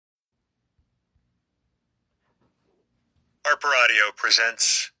Harper Audio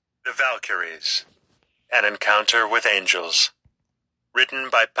presents The Valkyries, An Encounter with Angels. Written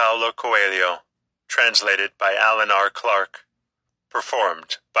by Paulo Coelho, translated by Alan R. Clark,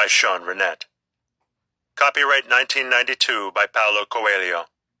 performed by Sean Renette. Copyright 1992 by Paulo Coelho.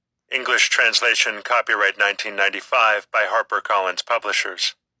 English translation copyright 1995 by HarperCollins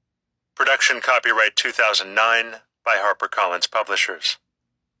Publishers. Production copyright 2009 by HarperCollins Publishers.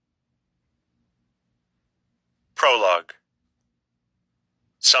 Prologue.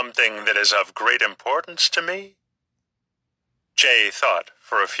 Something that is of great importance to me? Jay thought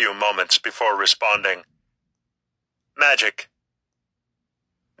for a few moments before responding. Magic.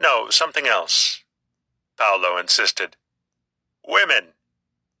 No, something else, Paulo insisted. Women,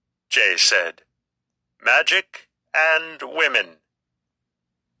 Jay said. Magic and women.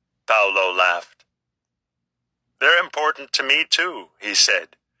 Paulo laughed. They're important to me too, he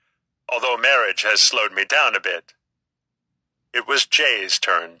said, although marriage has slowed me down a bit. It was Jay's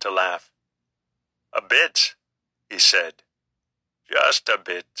turn to laugh. A bit, he said. Just a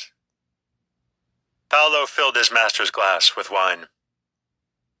bit. Paulo filled his master's glass with wine.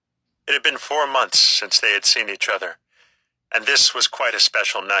 It had been 4 months since they had seen each other, and this was quite a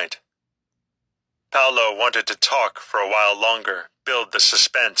special night. Paulo wanted to talk for a while longer, build the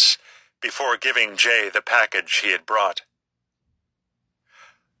suspense, before giving Jay the package he had brought.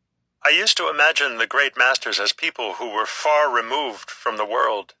 I used to imagine the great masters as people who were far removed from the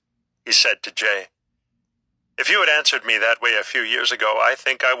world, he said to Jay. If you had answered me that way a few years ago, I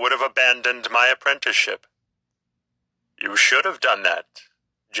think I would have abandoned my apprenticeship. You should have done that,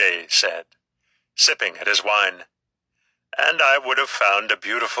 Jay said, sipping at his wine, and I would have found a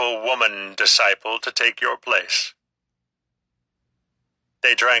beautiful woman disciple to take your place.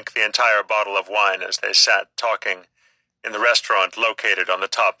 They drank the entire bottle of wine as they sat talking in the restaurant located on the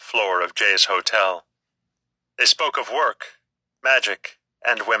top floor of Jay's hotel. They spoke of work, magic,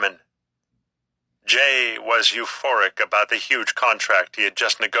 and women. Jay was euphoric about the huge contract he had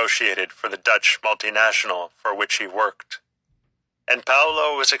just negotiated for the Dutch multinational for which he worked. And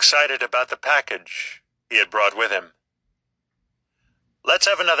Paulo was excited about the package he had brought with him. Let's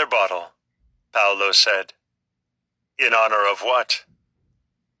have another bottle, Paulo said. In honor of what?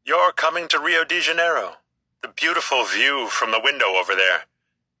 You're coming to Rio de Janeiro. The beautiful view from the window over there,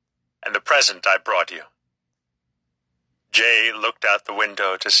 and the present I brought you. Jay looked out the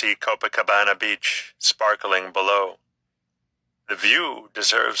window to see Copacabana Beach sparkling below. The view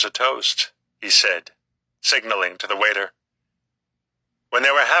deserves a toast, he said, signaling to the waiter. When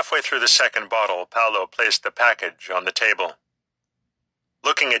they were halfway through the second bottle, Paulo placed the package on the table.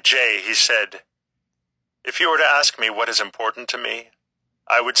 Looking at Jay, he said, If you were to ask me what is important to me,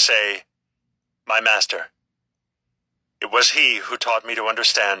 I would say, my master. It was he who taught me to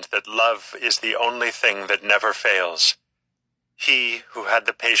understand that love is the only thing that never fails. He who had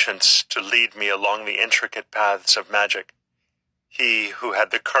the patience to lead me along the intricate paths of magic. He who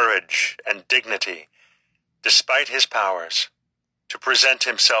had the courage and dignity, despite his powers, to present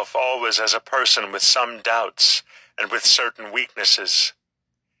himself always as a person with some doubts and with certain weaknesses.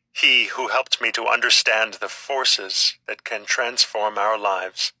 He who helped me to understand the forces that can transform our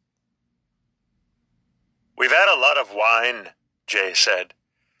lives. We've had a lot of wine, Jay said.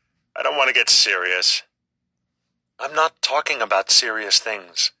 I don't want to get serious. I'm not talking about serious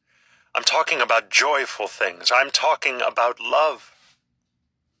things. I'm talking about joyful things. I'm talking about love.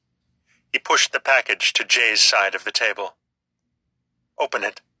 He pushed the package to Jay's side of the table. Open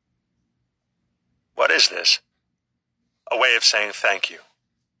it. What is this? A way of saying thank you,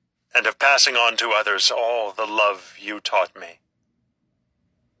 and of passing on to others all the love you taught me.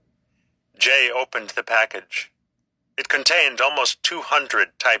 Jay opened the package. It contained almost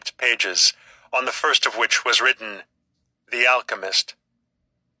 200 typed pages, on the first of which was written, The Alchemist.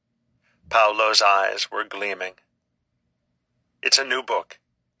 Paulo's eyes were gleaming. It's a new book,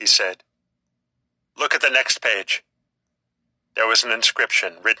 he said. Look at the next page. There was an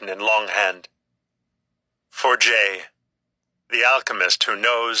inscription written in longhand. For Jay, the alchemist who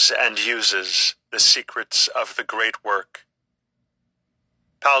knows and uses the secrets of the great work.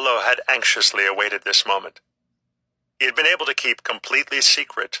 Paulo had anxiously awaited this moment. He had been able to keep completely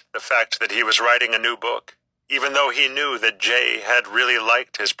secret the fact that he was writing a new book, even though he knew that Jay had really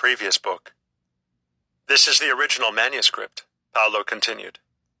liked his previous book. This is the original manuscript, Paulo continued.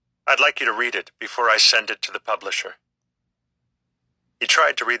 I'd like you to read it before I send it to the publisher. He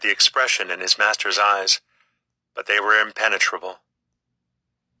tried to read the expression in his master's eyes, but they were impenetrable.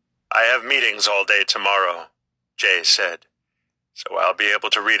 I have meetings all day tomorrow, Jay said, so I'll be able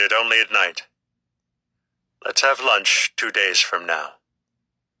to read it only at night. Let's have lunch 2 days from now.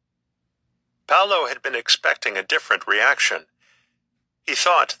 Paolo had been expecting a different reaction. He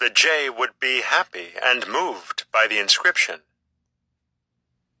thought that Jay would be happy and moved by the inscription.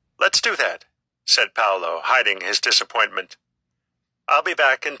 "Let's do that," said Paolo, hiding his disappointment. "I'll be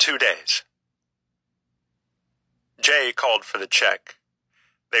back in 2 days." Jay called for the check.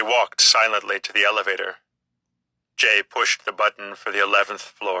 They walked silently to the elevator. Jay pushed the button for the 11th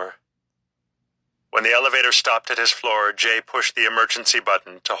floor. When the elevator stopped at his floor, Jay pushed the emergency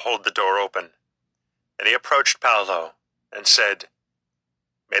button to hold the door open. Then he approached Paolo and said,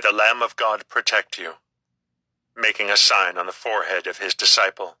 "May the Lamb of God protect you," making a sign on the forehead of his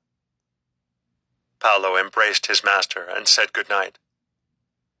disciple. Paolo embraced his master and said goodnight.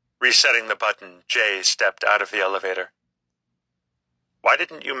 Resetting the button, Jay stepped out of the elevator. "Why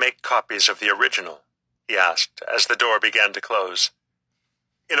didn't you make copies of the original?" he asked as the door began to close.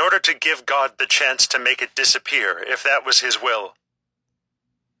 "In order to give God the chance to make it disappear, if that was his will."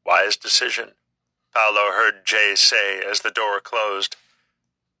 "Wise decision," Paolo heard Jay say as the door closed.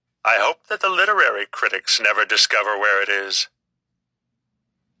 "I hope that the literary critics never discover where it is."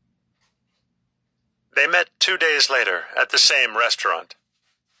 They met 2 days later at the same restaurant.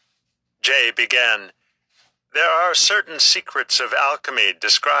 Jay began, "There are certain secrets of alchemy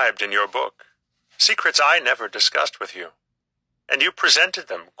described in your book, secrets I never discussed with you, and you presented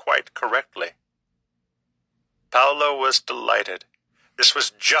them quite correctly." Paolo was delighted. This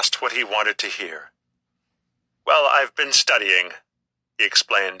was just what he wanted to hear. "Well, I've been studying," he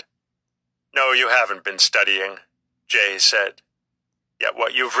explained. "No, you haven't been studying," Jay said. "Yet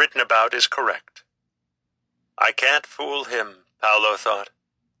what you've written about is correct." I can't fool him, Paolo thought.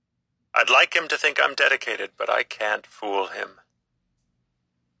 I'd like him to think I'm dedicated, but I can't fool him.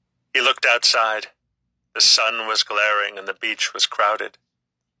 He looked outside. The sun was glaring and the beach was crowded.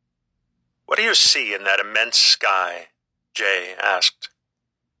 "What do you see in that immense sky?" Jay asked.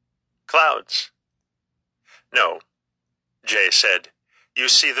 "Clouds." "No," Jay said. "You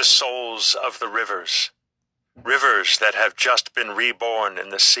see the souls of the rivers, rivers that have just been reborn in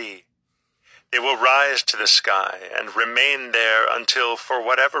the sea. They will rise to the sky and remain there until, for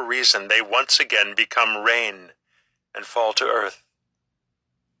whatever reason, they once again become rain and fall to earth.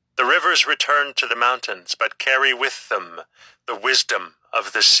 The rivers return to the mountains, but carry with them the wisdom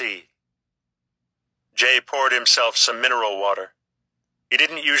of the sea." Jay poured himself some mineral water. He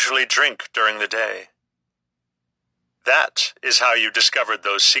didn't usually drink during the day. "That is how you discovered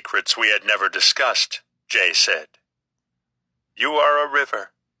those secrets we had never discussed," Jay said. "You are a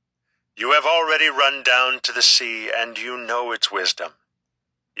river. You have already run down to the sea, and you know its wisdom.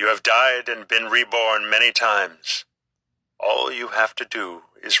 You have died and been reborn many times. All you have to do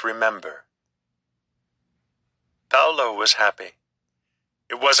is remember." Paolo was happy.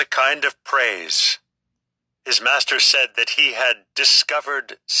 It was a kind of praise. His master said that he had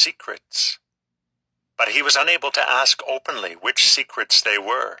discovered secrets, but he was unable to ask openly which secrets they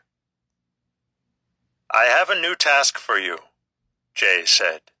were. "I have a new task for you," Jay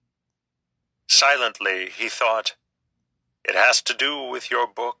said. Silently, he thought, "It has to do with your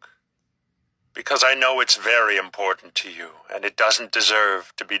book, because I know it's very important to you, and it doesn't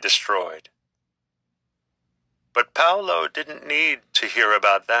deserve to be destroyed." But Paolo didn't need to hear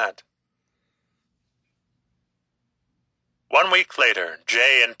about that. 1 week later,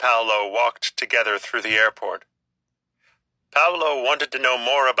 Jay and Paolo walked together through the airport. Paolo wanted to know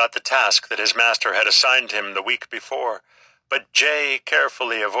more about the task that his master had assigned him the week before, but Jay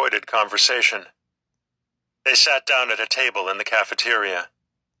carefully avoided conversation. They sat down at a table in the cafeteria.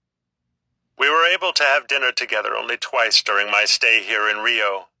 "We were able to have dinner together only twice during my stay here in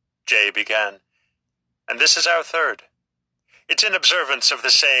Rio," Jay began, "and this is our third. It's in observance of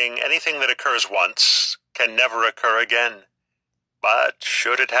the saying, anything that occurs once can never occur again. But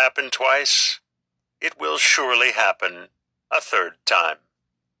should it happen twice, it will surely happen a third time."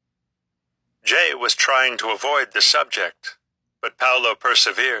 Jay was trying to avoid the subject, but Paolo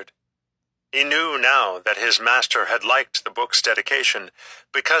persevered. He knew now that his master had liked the book's dedication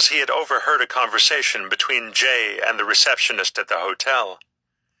because he had overheard a conversation between Jay and the receptionist at the hotel,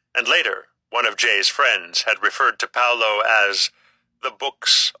 and later one of Jay's friends had referred to Paolo as the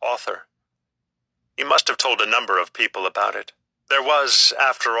book's author. He must have told a number of people about it. There was,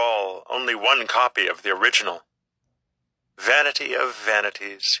 after all, only one copy of the original. "Vanity of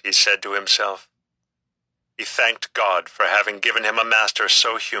vanities," he said to himself. He thanked God for having given him a master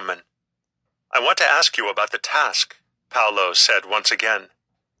so human. "I want to ask you about the task," Paolo said once again.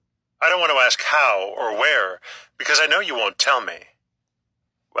 "I don't want to ask how or where, because I know you won't tell me."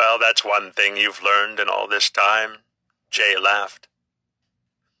 "Well, that's one thing you've learned in all this time," Jay laughed.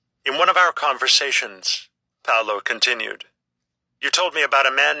 "In one of our conversations," Paolo continued, You told me about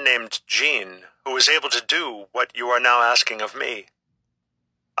a man named Gene who was able to do what you are now asking of me.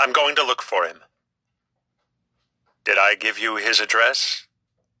 I'm going to look for him. Did I give you his address?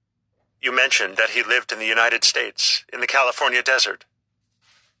 You mentioned that he lived in the United States, in the California desert.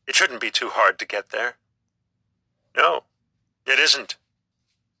 It shouldn't be too hard to get there. No, it isn't.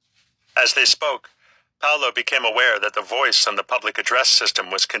 As they spoke, Paolo became aware that the voice on the public address system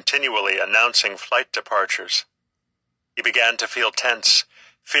was continually announcing flight departures. He began to feel tense,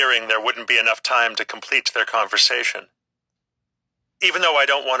 fearing there wouldn't be enough time to complete their conversation. Even though I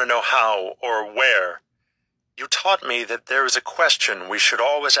don't want to know how or where, you taught me that there is a question we should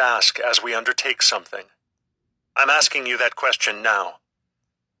always ask as we undertake something. I'm asking you that question now.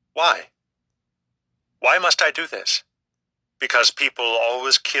 Why? Why must I do this? Because people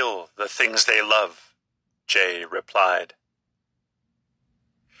always kill the things they love, Jay replied.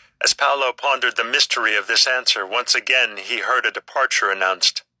 As Paolo pondered the mystery of this answer, once again he heard a departure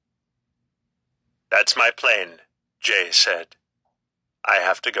announced. That's my plane, Jay said. I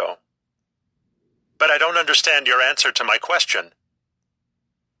have to go. But I don't understand your answer to my question.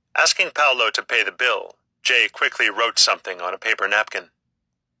 Asking Paolo to pay the bill, Jay quickly wrote something on a paper napkin.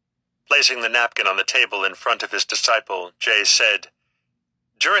 Placing the napkin on the table in front of his disciple, Jay said,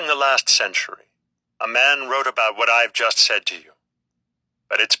 During the last century, a man wrote about what I've just said to you.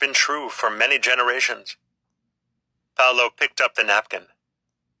 But it's been true for many generations. Paolo picked up the napkin.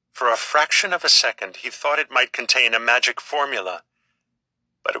 For a fraction of a second, he thought it might contain a magic formula,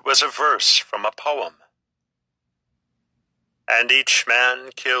 but it was a verse from a poem. And each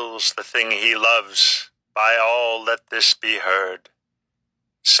man kills the thing he loves, by all let this be heard.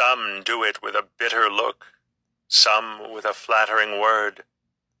 Some do it with a bitter look, some with a flattering word.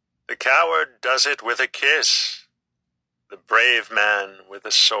 The coward does it with a kiss, the brave man with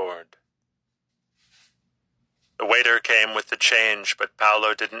a sword. The waiter came with the change, but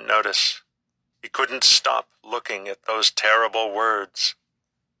Paolo didn't notice. He couldn't stop looking at those terrible words.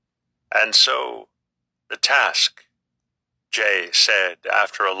 And so, the task, Jay said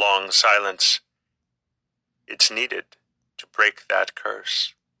after a long silence, it's needed to break that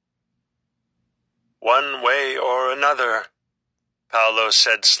curse. One way or another, Paolo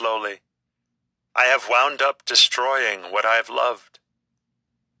said slowly, I have wound up destroying what I've loved.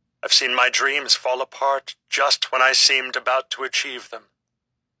 I've seen my dreams fall apart just when I seemed about to achieve them.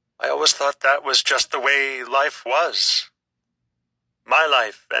 I always thought that was just the way life was. My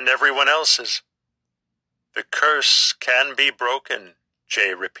life and everyone else's. The curse can be broken,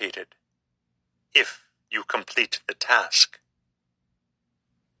 Jay repeated, if you complete the task.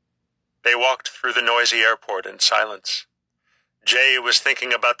 They walked through the noisy airport in silence. Jay was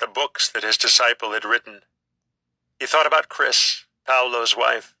thinking about the books that his disciple had written. He thought about Chris, Paolo's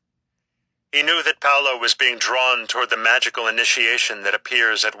wife. He knew that Paolo was being drawn toward the magical initiation that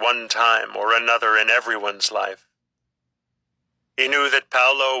appears at one time or another in everyone's life. He knew that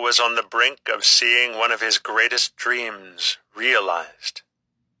Paolo was on the brink of seeing one of his greatest dreams realized.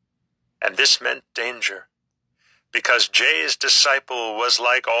 And this meant danger, because Jay's disciple was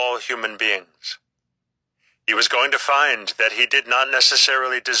like all human beings. He was going to find that he did not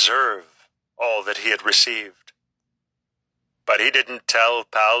necessarily deserve all that he had received. But he didn't tell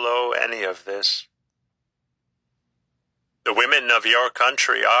Paolo any of this. The women of your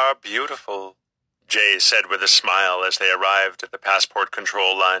country are beautiful, Jay said with a smile as they arrived at the passport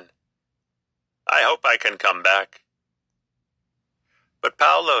control line. I hope I can come back. But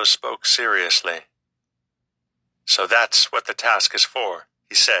Paolo spoke seriously. So that's what the task is for,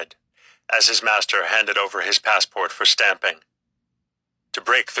 he said, as his master handed over his passport for stamping. To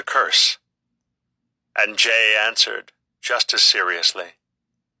break the curse. And Jay answered, just as seriously.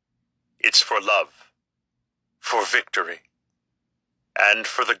 It's for love, for victory, and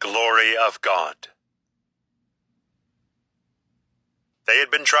for the glory of God. They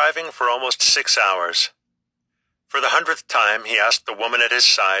had been driving for almost 6 hours. For the 100th time, he asked the woman at his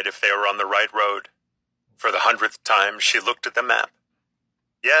side if they were on the right road. For the 100th time, she looked at the map.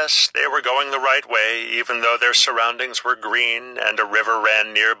 Yes, they were going the right way, even though their surroundings were green and a river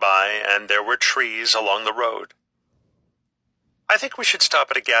ran nearby and there were trees along the road. I think we should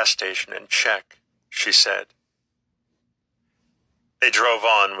stop at a gas station and check, she said. They drove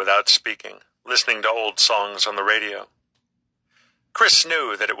on without speaking, listening to old songs on the radio. Chris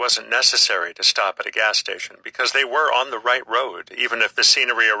knew that it wasn't necessary to stop at a gas station because they were on the right road, even if the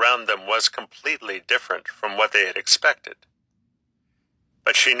scenery around them was completely different from what they had expected.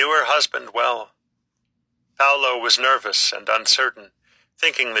 But she knew her husband well. Paolo was nervous and uncertain,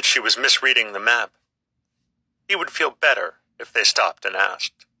 thinking that she was misreading the map. He would feel better if they stopped and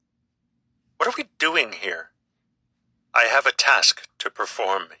asked, "What are we doing here?" I have a task to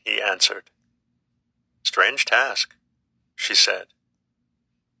perform, he answered. Strange task, she said.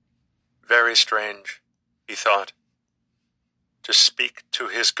 Very strange, he thought. To speak to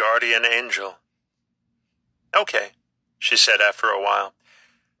his guardian angel. Okay, she said after a while.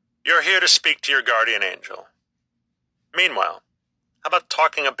 You're here to speak to your guardian angel. Meanwhile, how about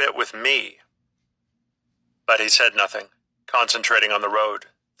talking a bit with me? But he said nothing, concentrating on the road,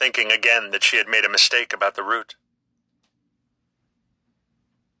 thinking again that she had made a mistake about the route.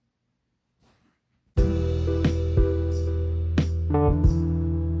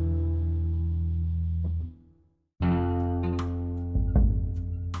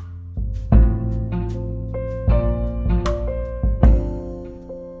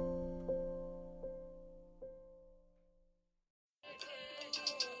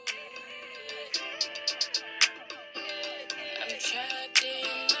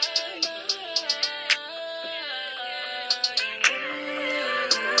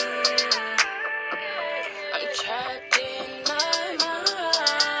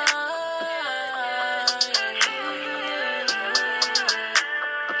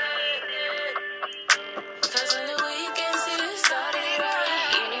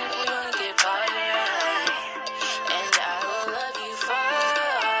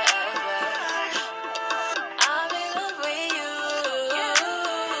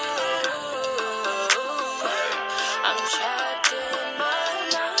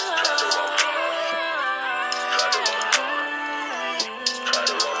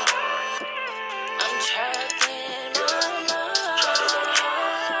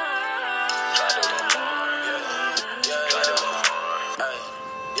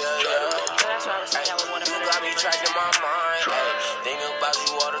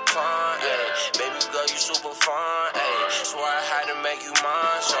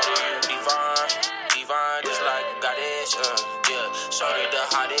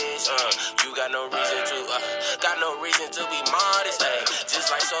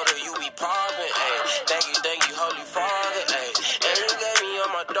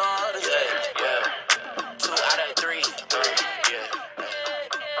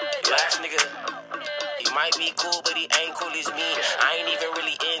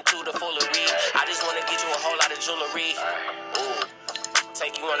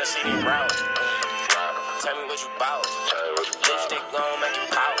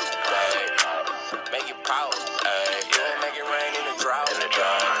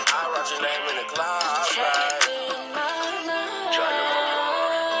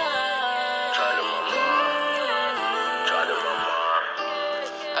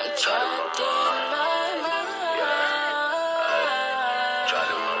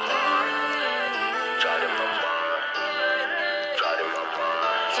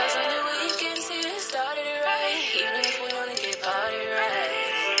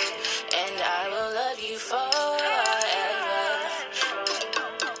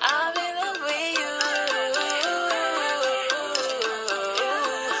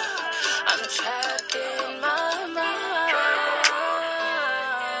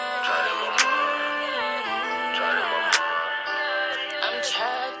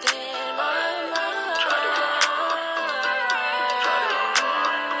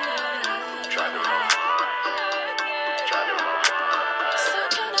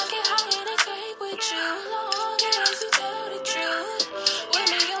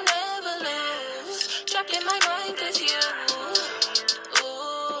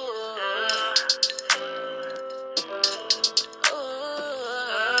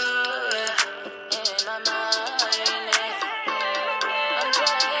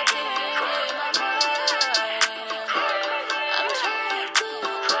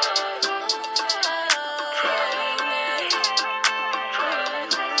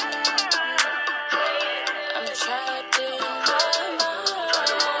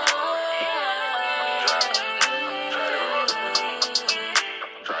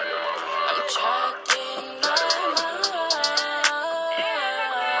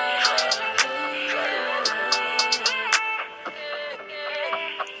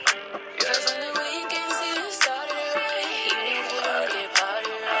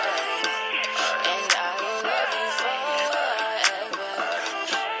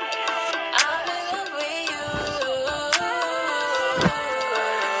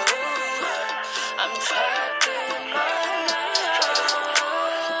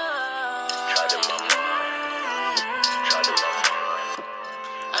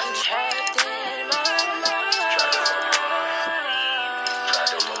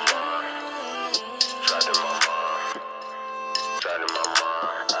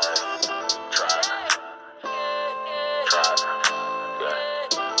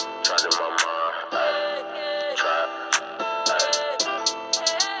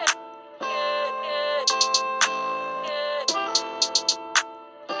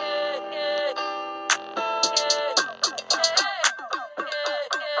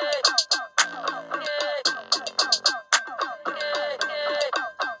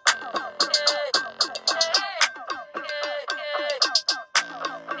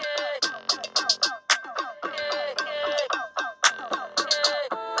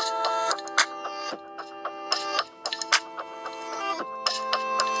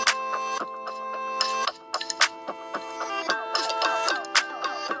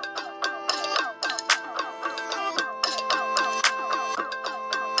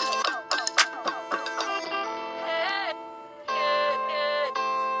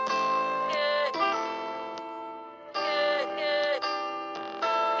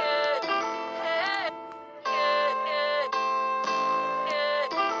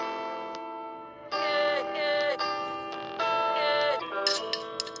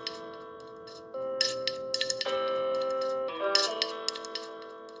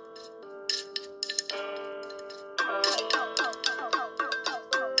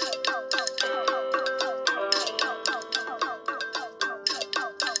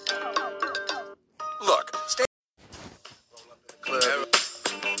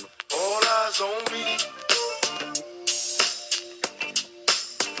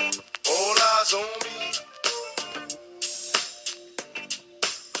 eyes on me.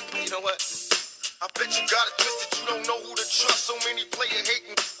 You know what? I bet you got it twisted, you don't know who to trust. So many player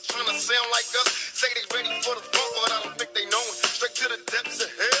hating, trying to sound like us. Say they ready for the funk, but I don't think they know it. Straight to the depths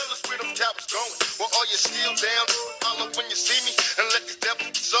of hell is where them cowards going. Well, are you still down? Holler when you see me and let these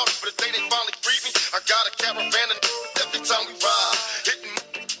devils suck. But the day they finally free me, I got a caravan and every time we ride, hitting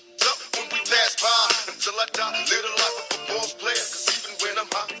up when we pass by. Until I die, live the life of a boss player. Cause even when I'm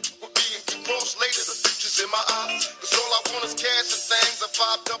high, we'll be in cross later. The future's in my eyes. Cause all I want is cash and things. A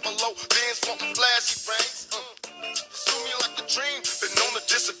 500 bands wanting flashy rings. Pursue me like a dream. Been known to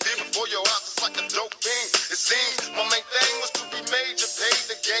disappear before your eyes. It's like a dope thing. It seems my main thing was to be major. Paid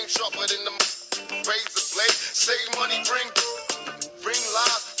the game sharper than the razor blade. Save money, bring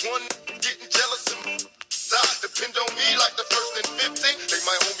lies. One getting jealous and die. Depend on me like the first and 15. They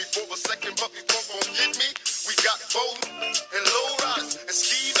might hold me for a second, but before gon' get me. We got folding and low riders and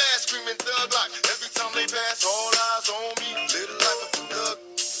ski masks screaming thug like. Every time they pass, all eyes on me. Little life of a thug.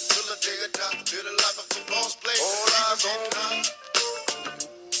 Till the day I die. Little life of a boss play. All eyes on me.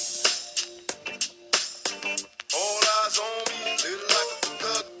 All eyes on me. Little life of a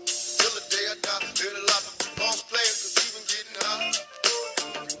thug. Till the day I die. Little life of a boss play. Cause even getting high.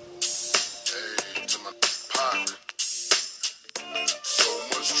 Hey, to my pirate. So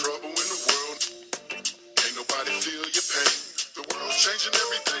much trouble in the world. Ain't nobody feel your pain. The world's changing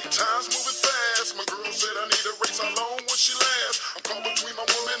every day. Time's moving fast. My girl said I need a race. How long will she last? I'm caught between my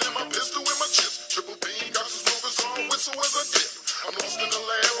woman and my pistol and my chips. Triple beam, got some movers on, whistle as I dip. I'm lost in the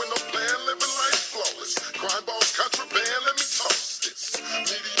land with no plan, living life flawless. Crime boss, contraband, let me toss this.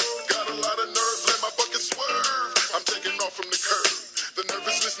 Media got a lot of nerve, let my bucket swerve. I'm taking off from the curb. The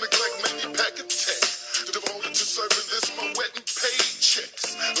nervousness, neglect made me pack a tech. Devoted to serving this, my wet and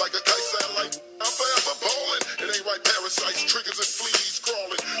paychecks. Like a kite satellite, I'm forever ballin'. It ain't right, parasites, triggers and fleas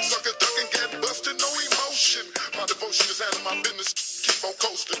crawling. Sucker duck and get busted, no emotion. My devotion is handling my business, keep on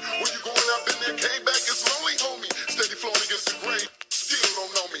coasting. Where you going, I've been there, came back, it's lonely, homie. Steady flowing against the grain, still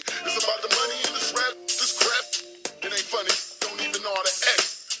don't know me. It's about the money and this rap, this crap. It ain't funny, don't even know how to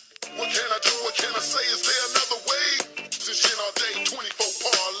act. What can I do, what can I say, is there another way? Since shit all day, 24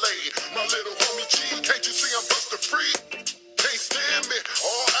 parlay. My little homie G, can't you see I'm buster free? Can't stand me,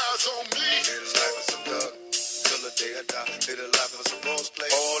 all eyes on me. Little life is a thug, till the day I die. Little life is a boss play,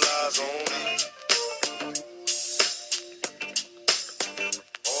 all eyes on me.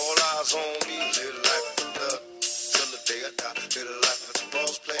 All eyes on me, little life is a thug, till the day I die. Little life is a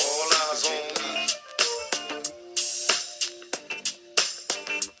boss play, all eyes on me.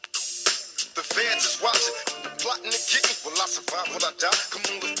 The feds is watching, plotting to get me. Will I survive? Will I die? Come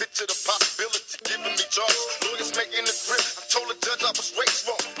on, let's picture the possibility, giving me charges. Lawyers making the grip. I told the judge I was raised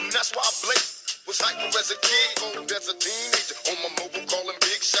wrong, and that's why I blame. Was hyper as a kid, old as a teenager. On my mobile, calling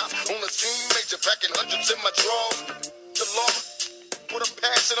big shots. On the scene, major, packing hundreds in my drawers. The law, with a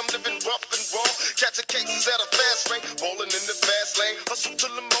passion, I'm living rough and raw. Catching cases at a fast rate, falling in the fast lane. Hustle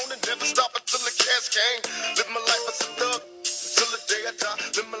till the morning, never stop until the cash came. Live my life as a thug, until the day I die.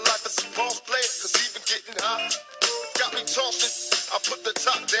 Live my life as a boss player, cause even getting high got me tossing. I put the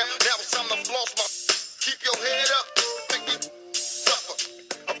top down, now it's time to floss my. Keep your head up, make me suffer.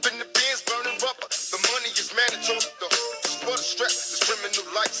 Up in the bins, burning rubber. The money is mandatory, just for the strap. This criminal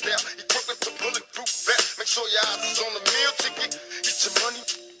lifestyle, equipped with the bulletproof vest. Make sure your eyes is on the meal ticket. Get your money,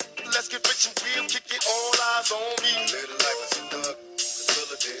 let's get rich and real. Kick it, all eyes on me. Little life is a thug, until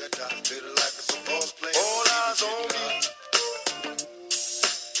the day I die. Little life is a boss play. All eyes on me.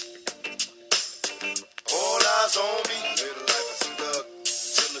 All eyes on me. Little life is a thug,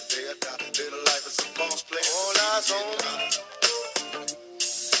 till the day I die. Little life is a boss play. All eyes on me.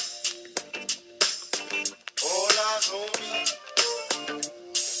 All eyes on me.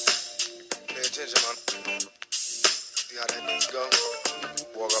 Pay attention, man. See how that go?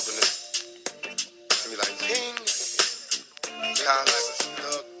 Walk up in this. And be like, king. Live life is a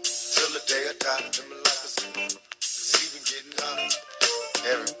thug, till the day I die. Live life is a thug, it's even getting hot.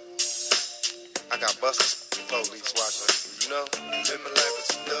 I got busters, police watching, you know. Live my life as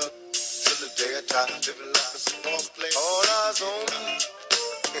a thug, till the day I die. Living life as a boss play, all eyes on me.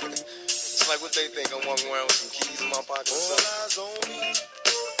 It's like what they think, I'm walking around with some keys in my pocket or something. All eyes on me.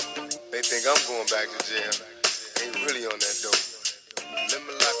 They think I'm going back to jail. Ain't really on that dope. Live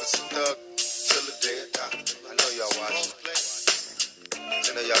my life as a thug, till the day I die. I know y'all watching.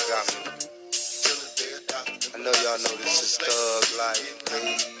 I know y'all got me. Till the day I die. I know y'all know this is thug life,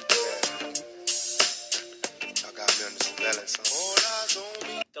 baby.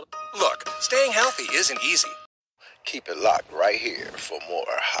 Look, staying healthy isn't easy. Keep it locked right here for more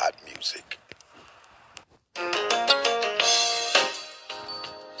hot music.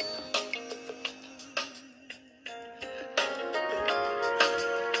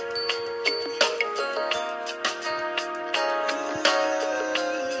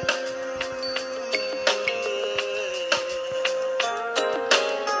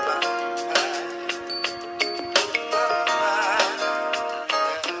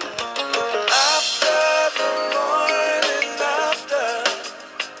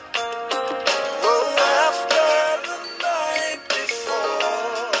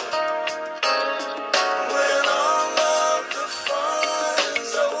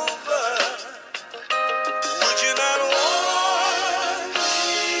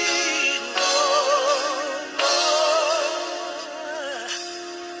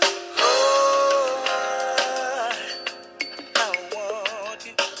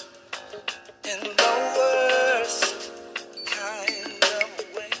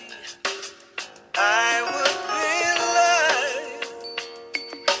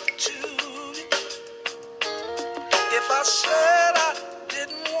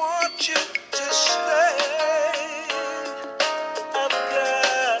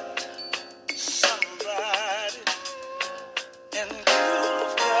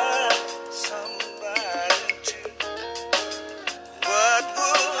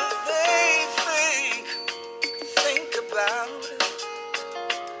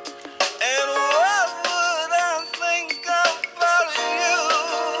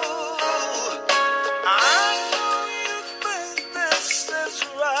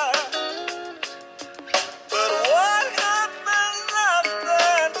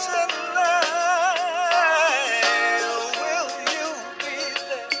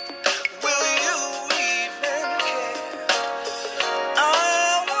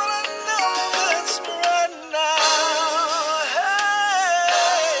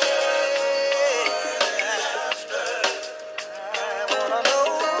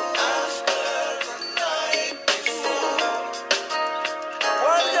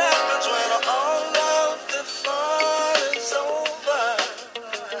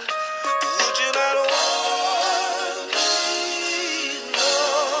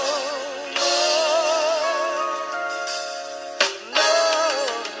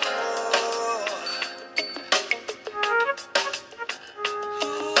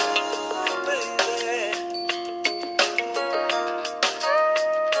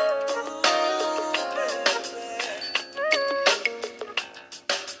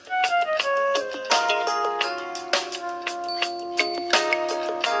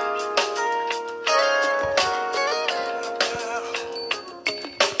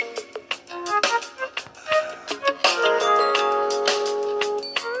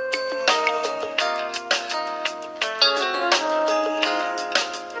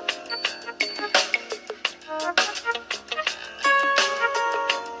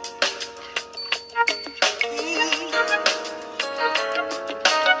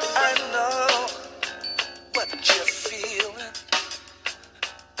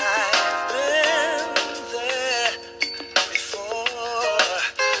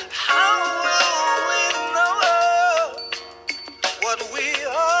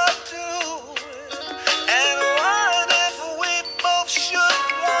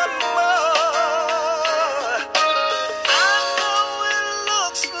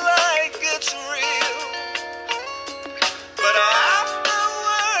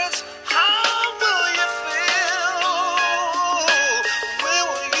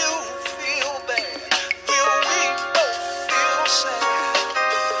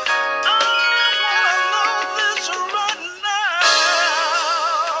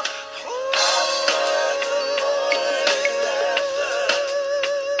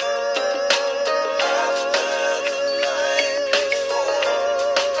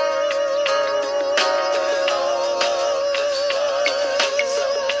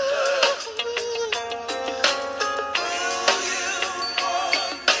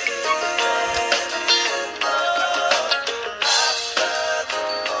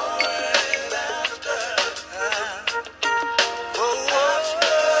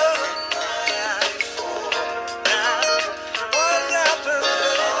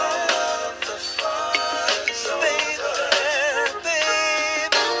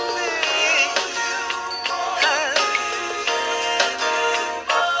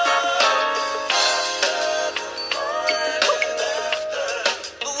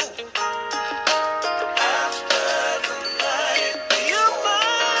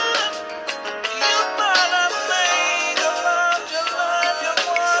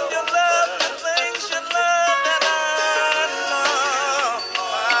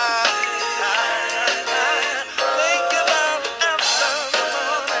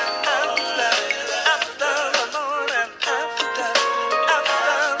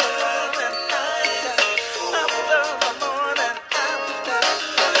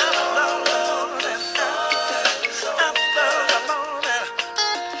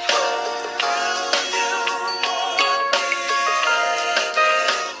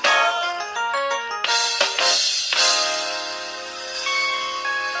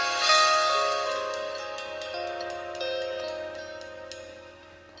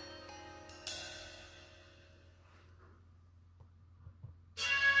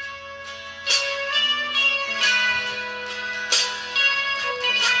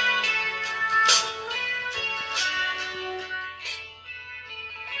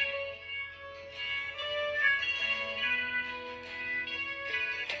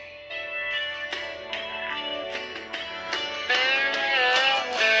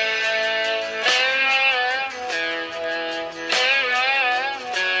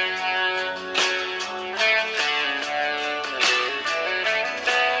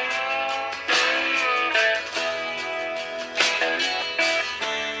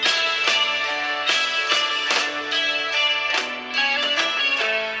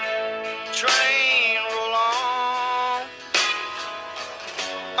 train roll on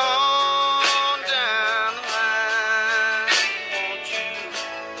down the line. Won't you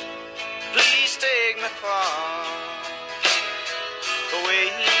please take me far away?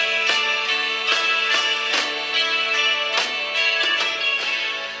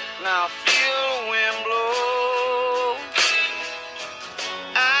 Now feel the wind blow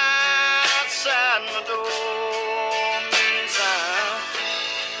outside my door. Meantime,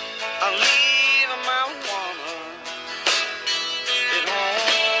 I'm leaving my woman at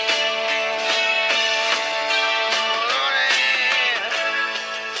home.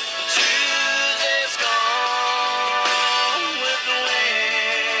 Tuesday's gone with the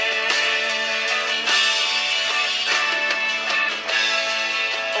wind.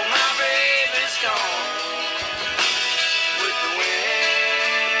 Oh, my baby's gone with the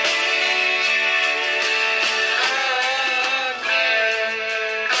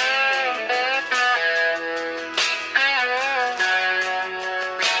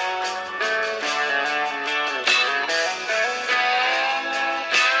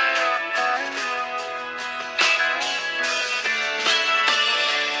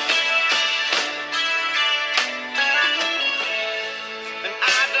and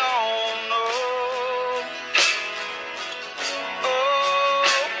I don't know,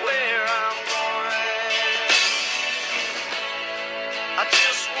 where I'm going. I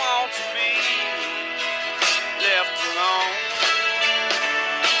just want to be left alone.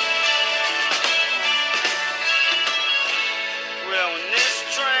 Well, when this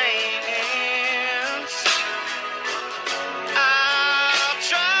train ends, I'll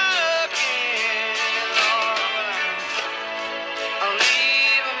try again. I'm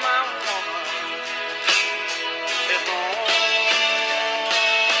leaving my woman at home.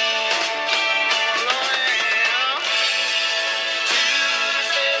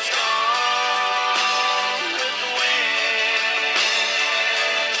 Tuesday's gone with the wind.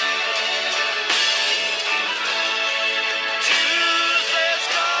 Tuesday's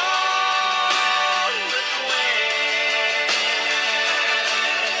gone with the wind.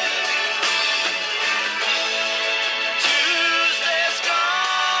 Tuesday's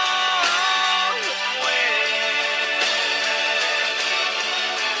gone with the wind.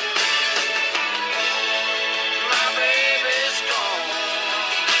 My baby's gone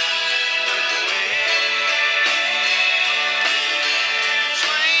with the wind.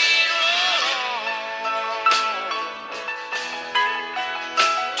 Train roll on.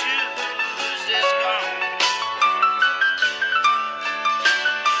 Tuesday's gone.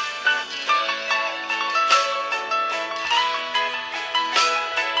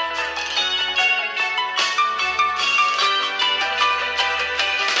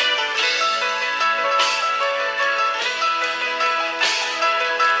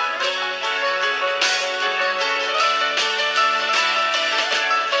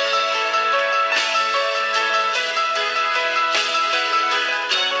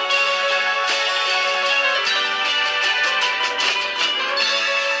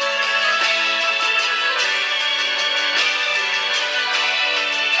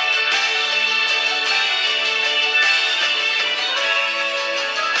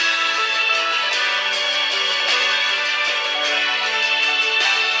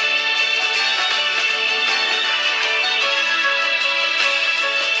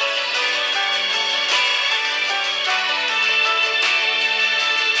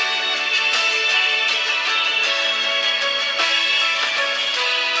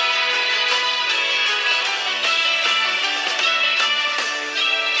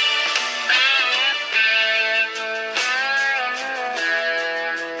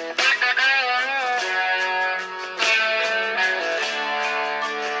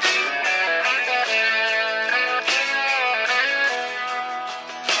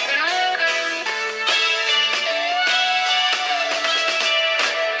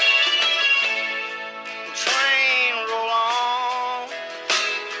 Train roll on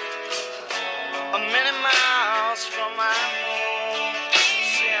a many miles from my home.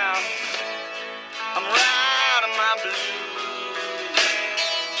 See, I'm riding my blues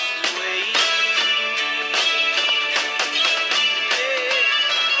away. Yeah.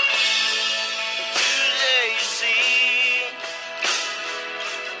 Tuesday, you see,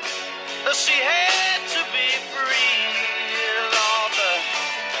 she had to be free. Lord,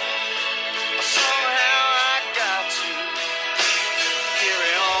 somehow I got to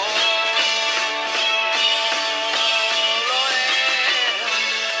carry on. Lord,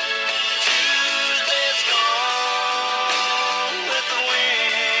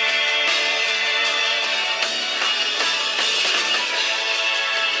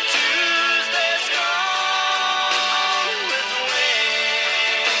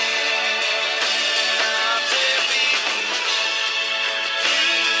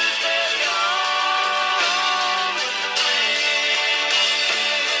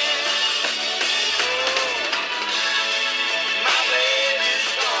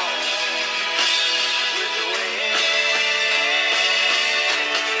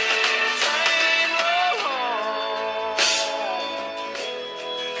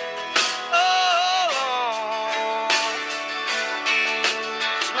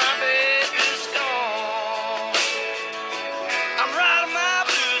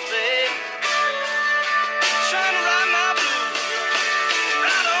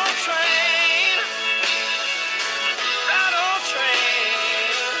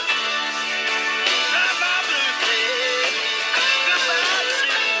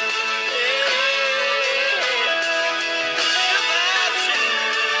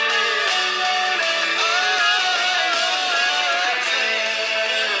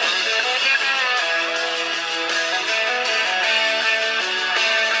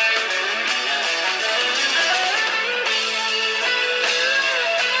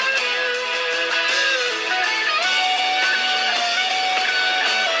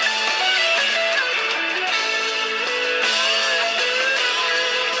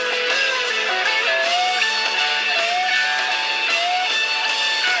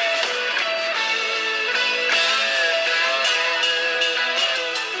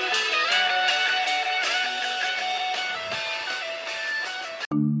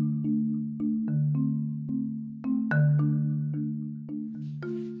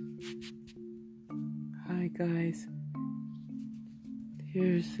 guys.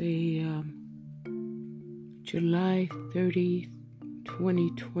 Here's a July 30th,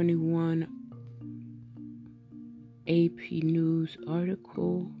 2021 AP News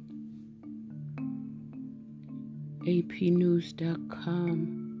article. APnews.com.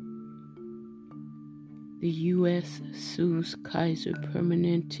 The U.S. sues Kaiser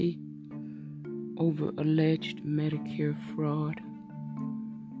Permanente over alleged Medicare fraud.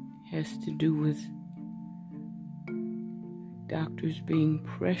 Has to do with doctors being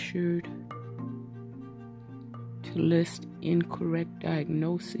pressured to list incorrect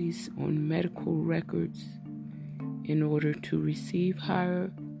diagnoses on medical records in order to receive higher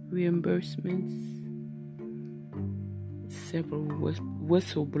reimbursements. Several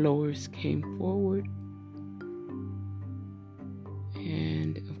whistleblowers came forward,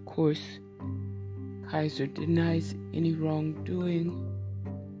 and of course, Kaiser denies any wrongdoing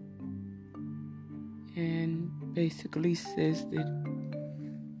and basically says that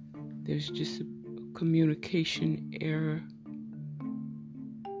there's just a communication error,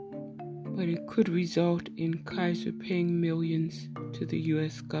 but it could result in Kaiser paying millions to the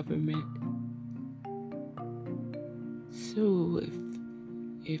U.S. government. So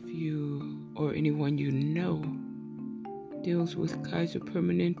if you or anyone you know deals with Kaiser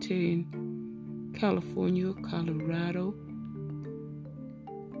Permanente in California or Colorado,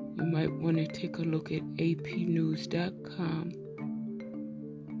 you might want to take a look at apnews.com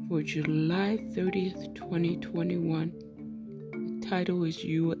for July 30th, 2021. The title is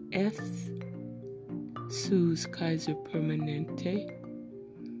U.S. sues Kaiser Permanente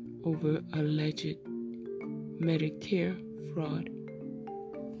over alleged Medicare fraud.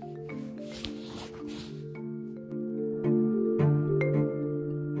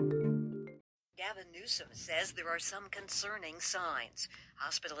 Gavin Newsom says there are some concerning signs.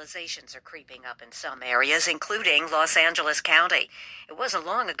 Hospitalizations are creeping up in some areas, including Los Angeles County. It wasn't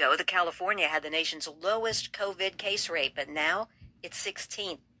long ago that California had the nation's lowest COVID case rate, but now it's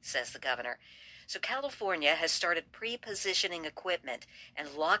 16th, says the governor. So California has started pre-positioning equipment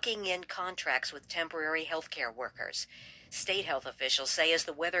and locking in contracts with temporary healthcare workers. State health officials say as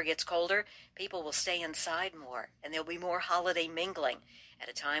the weather gets colder, people will stay inside more, and there'll be more holiday mingling at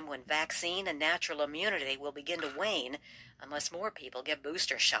a time when vaccine and natural immunity will begin to wane unless more people get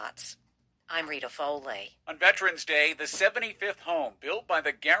booster shots. I'm Rita Foley. On Veterans Day, the 75th home built by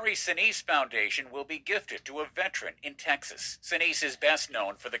the Gary Sinise Foundation will be gifted to a veteran in Texas. Sinise is best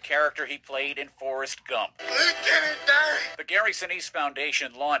known for the character he played in Forrest Gump. Lieutenant Dan! The Gary Sinise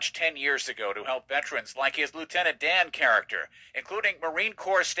Foundation launched 10 years ago to help veterans like his Lieutenant Dan character, including Marine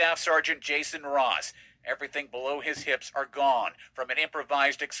Corps Staff Sergeant Jason Ross. Everything below his hips are gone from an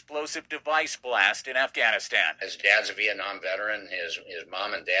improvised explosive device blast in Afghanistan. His dad's a Vietnam veteran. His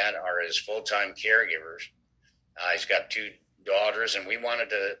mom and dad are his full-time caregivers. He's got 2 daughters, and we wanted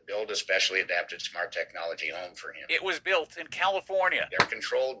to build a specially adapted smart technology home for him. It was built in California. They're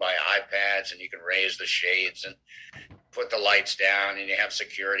controlled by iPads, and you can raise the shades and put the lights down, and you have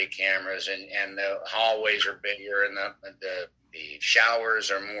security cameras, and the hallways are bigger, and the showers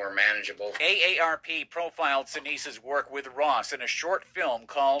are more manageable. AARP profiled Sinise's work with Ross in a short film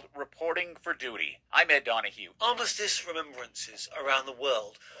called Reporting for Duty. I'm Ed Donahue. Armistice remembrances around the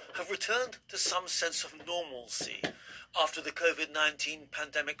world have returned to some sense of normalcy after the COVID-19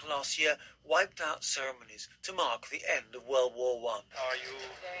 pandemic last year wiped out ceremonies to mark the end of World War I. How are you?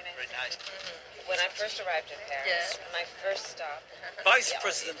 Very nice. When I first arrived in Paris, my first stop... Vice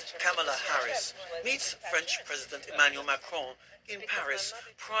President Kamala Harris meets French President Emmanuel Macron in Paris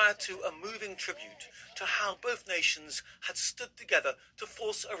prior to a moving tribute to how both nations had stood together to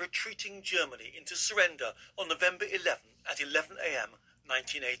force a retreating Germany into surrender on November 11 at 11 a.m.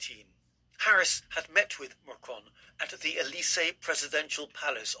 1918. Harris had met with Macron at the Élysée Presidential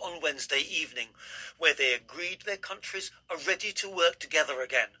Palace on Wednesday evening, where they agreed their countries are ready to work together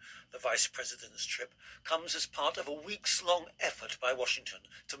again. The Vice President's trip comes as part of a weeks-long effort by Washington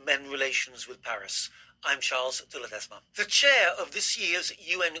to mend relations with Paris. I'm Charles de Ledesma. The chair of this year's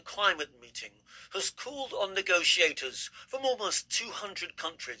UN climate meeting has called on negotiators from almost 200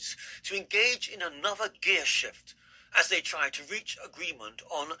 countries to engage in another gear shift as they try to reach agreement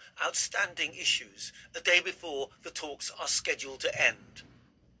on outstanding issues the day before the talks are scheduled to end.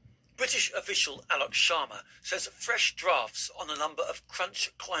 British official Alok Sharma says fresh drafts on a number of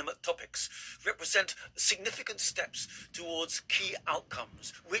crunch climate topics represent significant steps towards key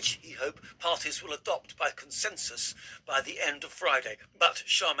outcomes, which he hopes parties will adopt by consensus by the end of Friday. But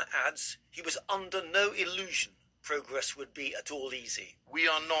Sharma adds he was under no illusion progress would be at all easy. We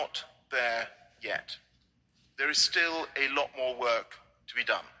are not there yet. There is still a lot more work to be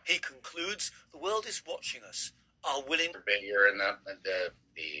done. He concludes the world is watching us, are willing... Bigger and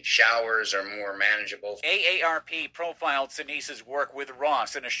the showers are more manageable. AARP profiled Sinise's work with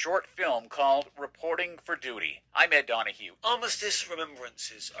Ross in a short film called Reporting for Duty. I'm Ed Donahue. Armistice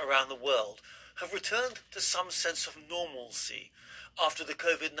remembrances around the world have returned to some sense of normalcy after the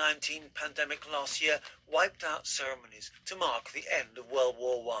COVID-19 pandemic last year wiped out ceremonies to mark the end of World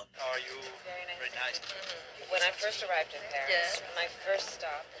War I. How are you? Very nice. When I first arrived in Paris, my first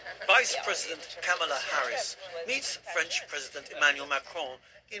stop... Vice President Kamala Harris meets French President Emmanuel Macron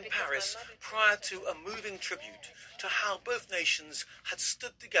in Paris prior to a moving tribute to how both nations had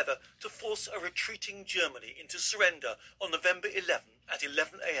stood together to force a retreating Germany into surrender on November 11 at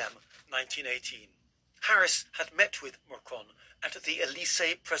 11 a.m. 1918. Harris had met with Macron at the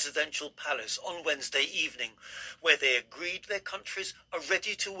Élysée Presidential Palace on Wednesday evening, where they agreed their countries are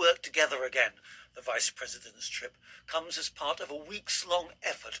ready to work together again. The Vice President's trip comes as part of a weeks-long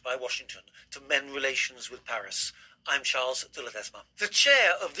effort by Washington to mend relations with Paris. I'm Charles de Ledesma. The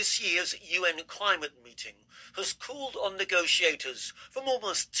chair of this year's UN climate meeting has called on negotiators from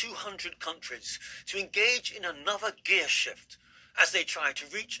almost 200 countries to engage in another gear shift as they try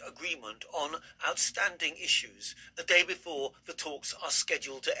to reach agreement on outstanding issues the day before the talks are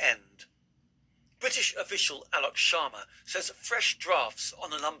scheduled to end. British official Alok Sharma says fresh drafts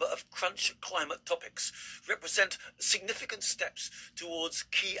on a number of crunch climate topics represent significant steps towards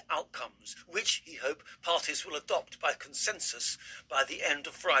key outcomes, which he hopes parties will adopt by consensus by the end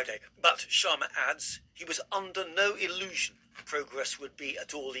of Friday. But Sharma adds he was under no illusion progress would be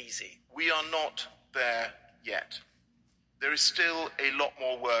at all easy. We are not there yet. There is still a lot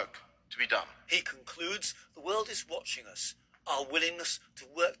more work to be done. He concludes the world is watching us, our willingness to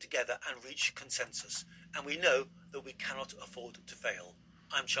work together and reach consensus, and we know that we cannot afford to fail.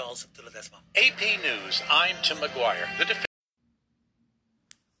 I'm Charles de Ledesma. AP News, I'm Tim McGuire.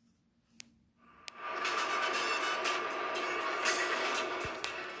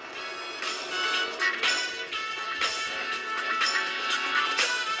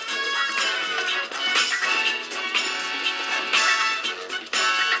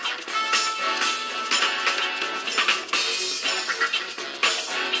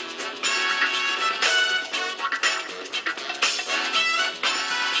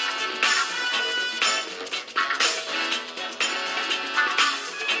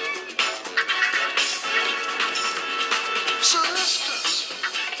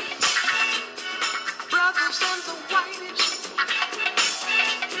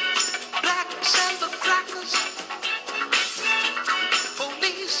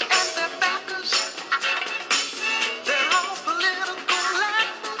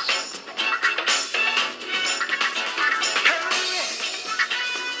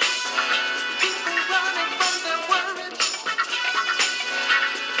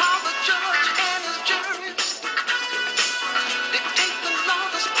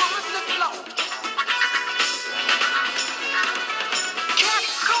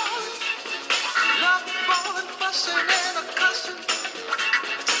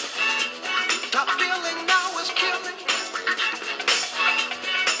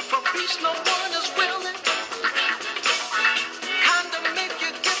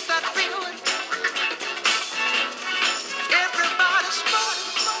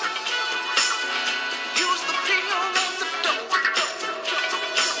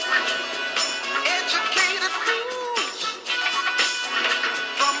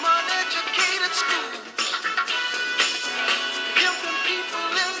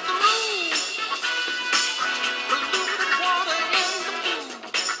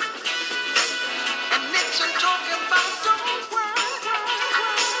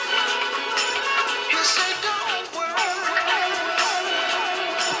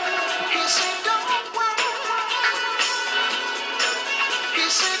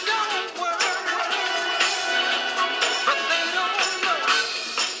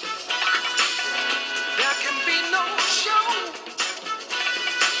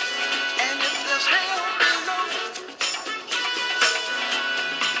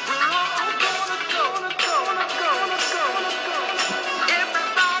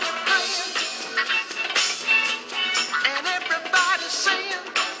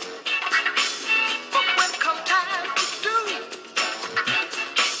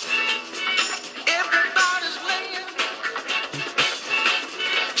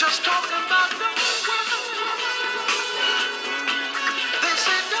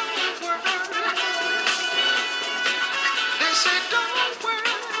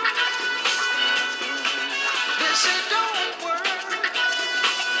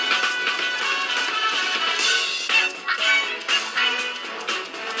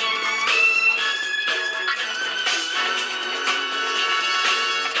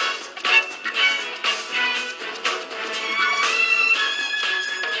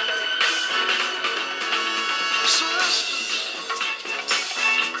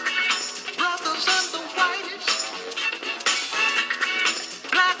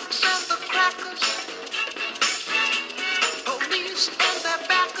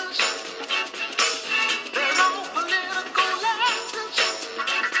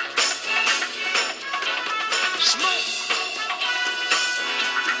 smoke.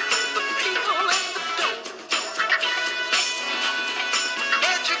 The people at the door.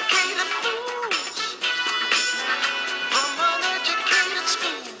 Educated fools from uneducated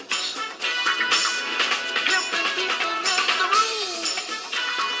schools. Pimping people in the room.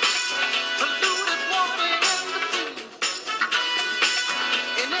 Polluted water in the food.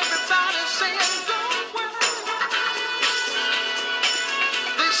 And everybody saying, don't worry.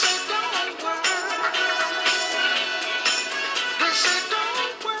 They say, don't worry. They say,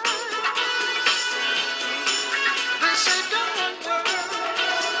 don't worry. They say, don't worry.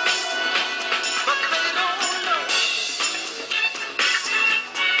 But they don't know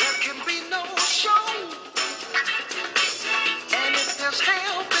there can be no show. And if there's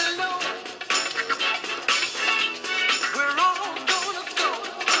hell below, we're all gonna go.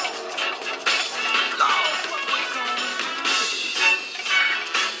 Lord, what we gonna do?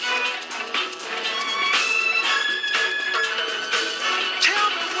 Tell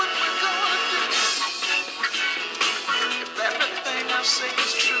me what we're gonna do. If everything I say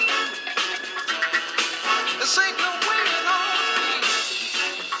is true, this ain't no way at all.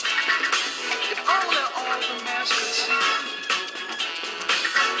 If only all the mass could see.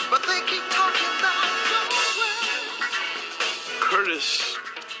 But they keep talking about don't worry. Curtis,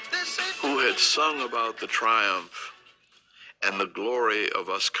 who had sung about the triumph and the glory of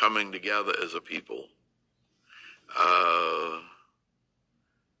us coming together as a people,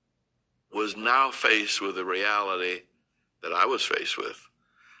 was now faced with the reality that I was faced with.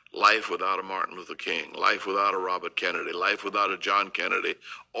 Life without a Martin Luther King, life without a Robert Kennedy, life without a John Kennedy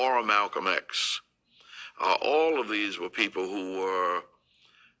or a Malcolm X. All of these were people who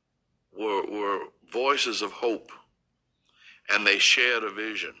were voices of hope, and they shared a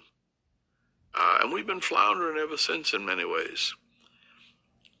vision. And we've been floundering ever since in many ways.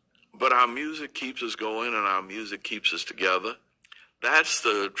 But our music keeps us going, and our music keeps us together. That's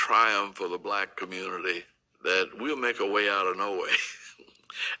the triumph of the black community, that we'll make a way out of no way.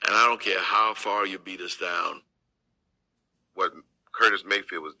 And I don't care how far you beat us down. What Curtis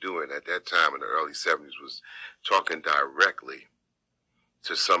Mayfield was doing at that time in the early 70s was talking directly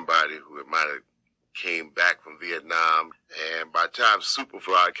to somebody who might have came back from Vietnam. And by the time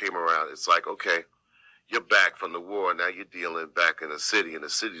Superfly came around, it's like, okay, you're back from the war. Now you're dealing back in the city, and the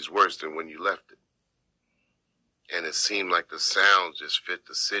city's worse than when you left it. And it seemed like the sound just fit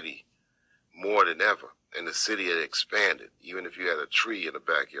the city more than ever. And the city had expanded, even if you had a tree in the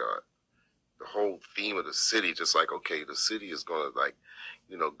backyard. The whole theme of the city, just like, okay, the city is going to,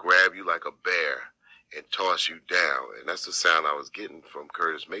 grab you like a bear and toss you down. And that's the sound I was getting from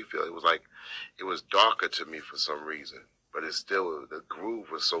Curtis Mayfield. It was like, it was darker to me for some reason, but it's still, the groove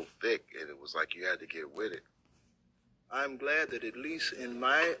was so thick, and it was like you had to get with it. I'm glad that at least in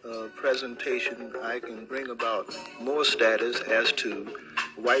my presentation, I can bring about more status as to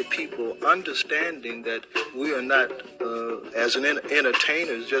white people understanding that we are not, as an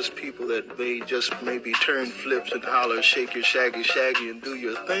entertainers, just people that may just maybe turn flips and holler, shake your shaggy and do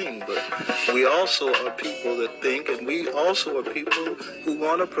your thing. But we also are people that think, and we also are people who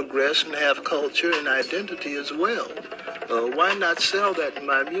want to progress and have culture and identity as well. Why not sell that in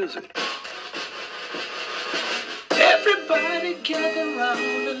my music? Everybody gather round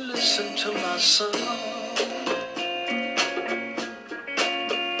and listen to my song.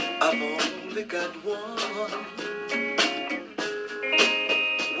 I've only got one.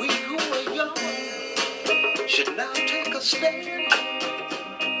 We who are young should now take a stand.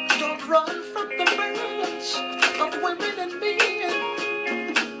 Don't run from the burdens of women and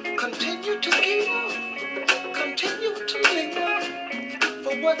men. Continue to give, continue to live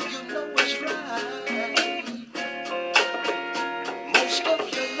for what you know is right. Most of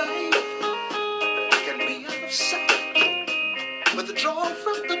your life can be out of sight, withdraw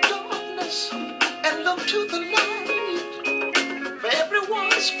from the darkness and look to the light. For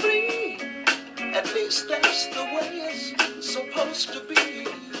everyone's free, at least that's the way it's supposed to be.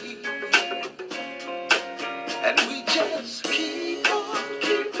 And we just keep on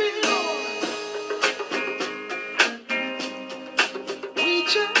keeping on. We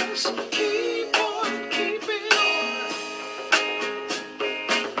just keep on keeping on.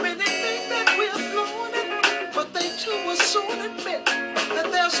 Many think that we're blowing it, but they too will soon admit that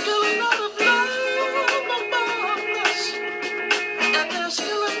there's still a lot of love among us. And there's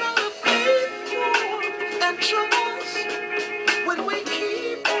still a lot of faith and trust when we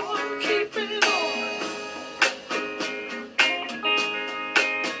keep on keeping on.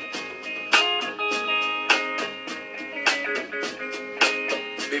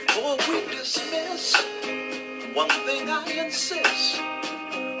 Before we dismiss, one thing I insist: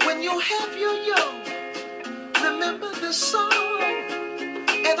 when you have your young, remember this song,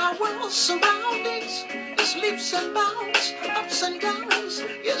 and our world's surroundings is leaps and bounds, ups and downs,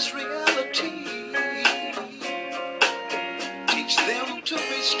 is reality. Teach them to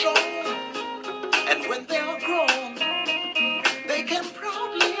be strong, and when they are grown, they can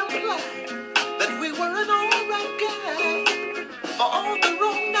proudly imply that we were an alright guy. For all the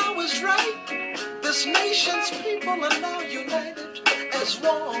wrong now is right. This nation's people are now united as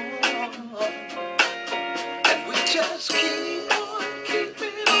one. And we just keep on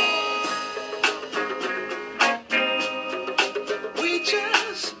keeping on. We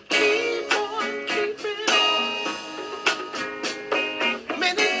just keep on keeping on.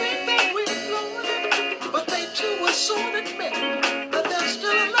 Many think that we're blowing, but they too will soon admit that there's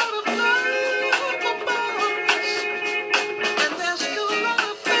still a lot of love above us. And there's still a lot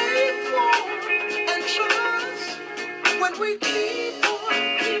of faith, warmth, and trust when we keep on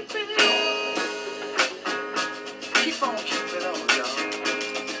keeping on. Keep on keeping on, y'all.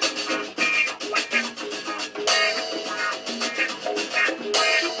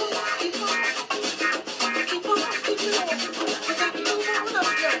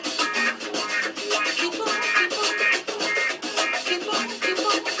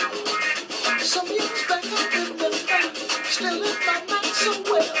 Some years back I remember, still in my mind so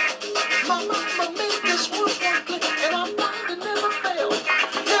well. My mama made this one clear, and I find it never failed.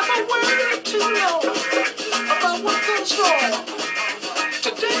 Never worry too long about what goes wrong.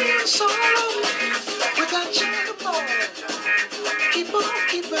 Today it's all over, we got China on. Keep on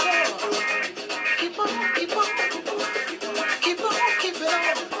keeping on. Keep on, keep on. Keep on keeping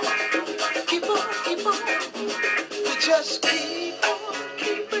on. Keep on, keep on. We just keep on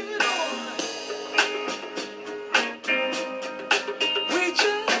keeping on. We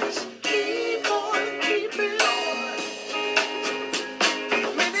just keep on keeping on.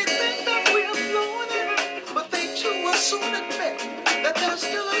 Many think that we are blowing it, but they too will soon admit that there's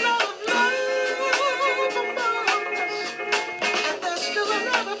still a lot of love among us. And there's still a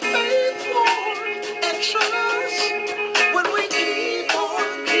lot of faith, warmth, and trust when we keep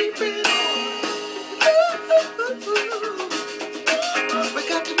on keeping on. We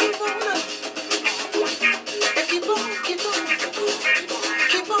got to move on up and keep on, keep on,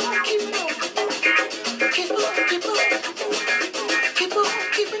 keep on, keeping on, keep on, keep on, keep on,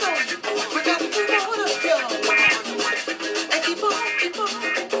 keeping on. We got to move on up, y'all, and keep on, keep on,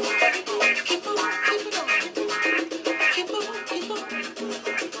 keep on, keeping on, keep on, keep on,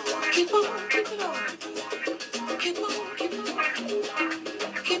 keep on, keeping on, keep on, keep on,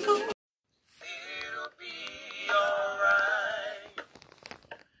 keep on. It'll be alright.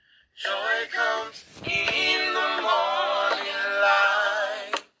 Joy comes in the morning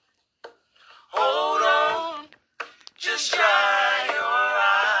light. Hold on, just dry your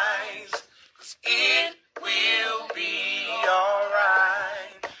eyes, 'cause it will be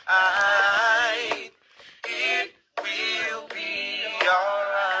alright. It will be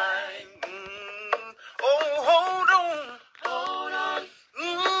alright. Oh, hold on. Hold on.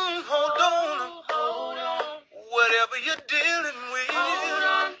 Hold on. Hold on. Whatever you're dealing with. Hold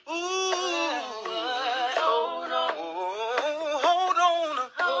on. Ooh. Hold on. Oh, hold on.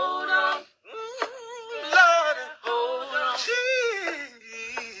 Hold on. Lord. Hold on.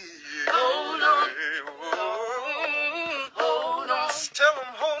 Hold on. Hold on. Tell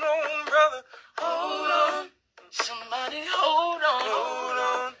them, hold on, brother. Hold on. Somebody hold on. Hold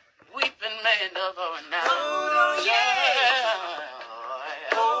on. Weeping may endure for a night. Hold on. Yeah.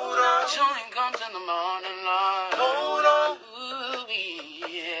 Hold on. Joy comes in the morning light. Hold on. Ooh,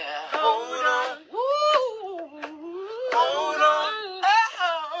 yeah. Hold on. Woo. Hold on.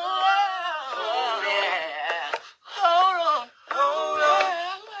 Oh, yeah. Hold on. Hold on.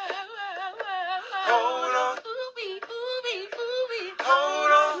 Hold on. Ooh-wee, ooh-wee, ooh-wee.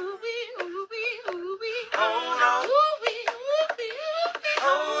 Hold on. Ooh-wee, ooh-wee, ooh-wee. Hold on. Ooh-wee, ooh-wee, ooh-wee.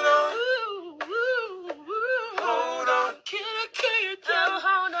 Hold on. Ooh, ooh, ooh. Hold on. Can I kill you down?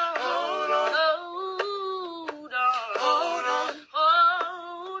 Hold on. Hold on. Hold on. Hold on.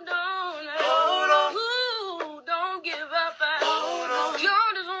 Hold on. Hold on. Ooh, don't give up. Hold on.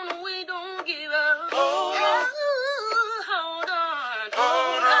 God is on the way, don't give up. Hold on. Hold on.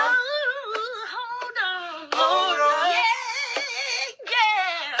 Hold on. Hold on. Hold on. Yeah.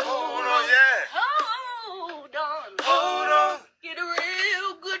 Yeah. Hold on. Yeah. Hold on. Hold on. Get a real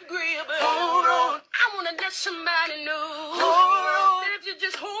good grip. Hold on. I want to let somebody know that if you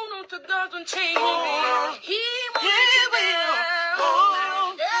just hold on to God's unchanging hand, He will. Hold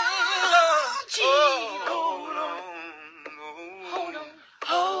on. Hold on. Hold on.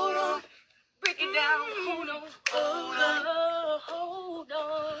 Hold on. Break it down. Hold on. Hold on. Hold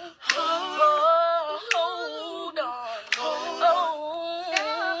on. Hold on.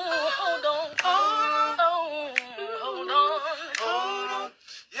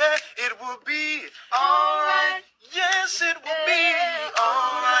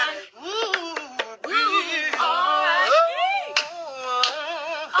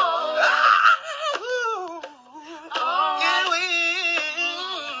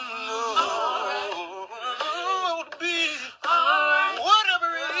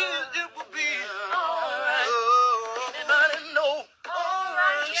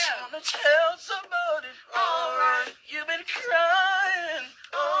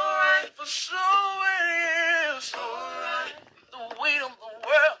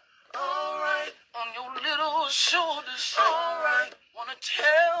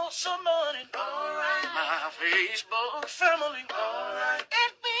 tell somebody, alright. My Facebook family, alright.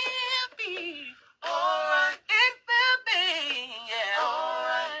 It will be alright. It will be, yeah.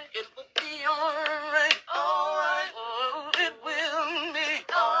 Alright. It will be alright. Alright. Oh, it will be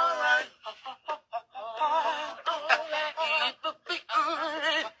alright. It will be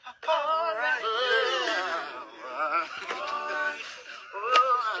alright. Alright.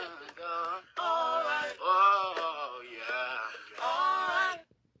 Alright. Oh, yeah. Alright.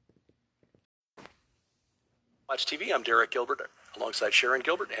 Watch TV. I'm Derek Gilbert, alongside Sharon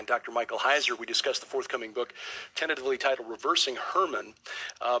Gilbert and Dr. Michael Heiser. We discuss the forthcoming book, tentatively titled Reversing Herman.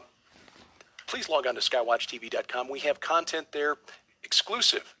 Please log on to skywatchtv.com. We have content there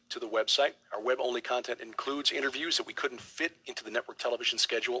exclusive to the website. Our web-only content includes interviews that we couldn't fit into the network television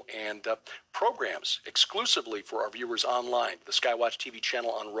schedule and programs exclusively for our viewers online. The Skywatch TV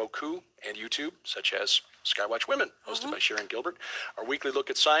channel on Roku and YouTube, such as Skywatch Women, hosted by Sharon Gilbert. Our weekly look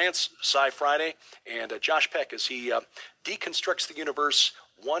at science, Sci Friday, and Josh Peck as he deconstructs the universe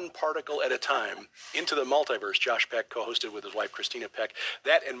one particle at a time into the multiverse. Josh Peck, co-hosted with his wife Christina Peck.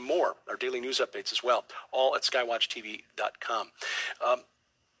 That and more, our daily news updates as well, all at skywatchtv.com.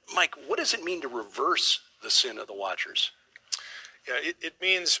 Mike, what does it mean to reverse the sin of the Watchers? Yeah, it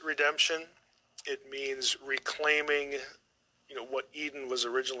means redemption. It means reclaiming, what Eden was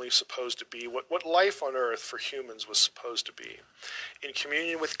originally supposed to be, what life on earth for humans was supposed to be. In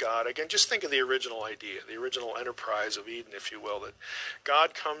communion with God, again, just think of the original idea, the original enterprise of Eden, if you will, that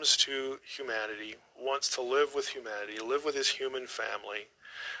God comes to humanity, wants to live with humanity, live with his human family,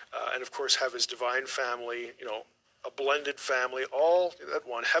 and of course have his divine family, a blended family, all at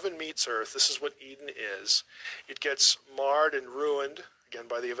one. Heaven meets earth. This is what Eden is. It gets marred and ruined, again,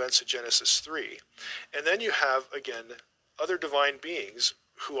 by the events of Genesis 3. And then you have, again, other divine beings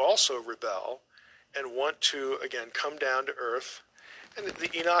who also rebel and want to, again, come down to earth. And the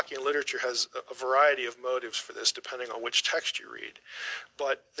Enochian literature has a variety of motives for this, depending on which text you read.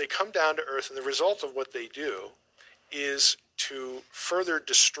 But they come down to earth, and the result of what they do is to further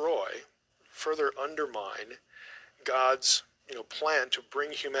destroy, further undermine God's plan to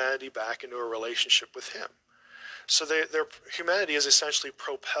bring humanity back into a relationship with him. So their humanity is essentially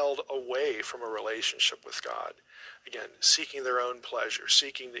propelled away from a relationship with God. Again, seeking their own pleasure,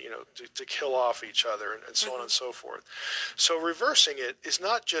 seeking to kill off each other, and so on and so forth. So reversing it is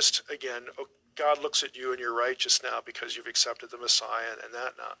not just, again, God looks at you and you're righteous now because you've accepted the Messiah and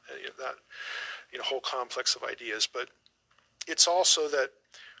that whole complex of ideas, but it's also that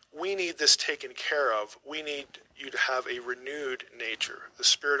we need this taken care of. We need you to have a renewed nature. The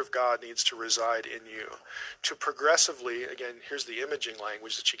Spirit of God needs to reside in you to progressively, again, here's the imaging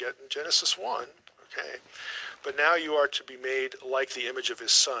language that you get in Genesis 1, okay? But now you are to be made like the image of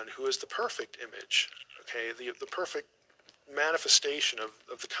his Son, who is the perfect image, okay? The perfect manifestation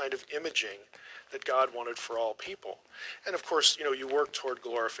of the kind of imaging that God wanted for all people. And of course, you work toward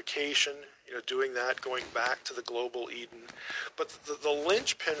glorification, doing that, going back to the global Eden. But the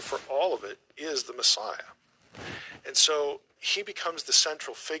linchpin for all of it is the Messiah. And so he becomes the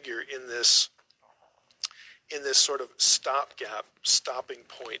central figure in this sort of stopgap, stopping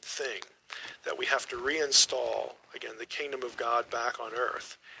point thing that we have to reinstall, again, the kingdom of God back on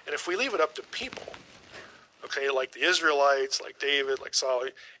earth. And if we leave it up to people, okay, like the Israelites, like David, like Saul,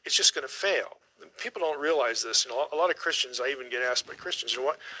 it's just going to fail. People don't realize this. A lot of Christians, I even get asked by Christians,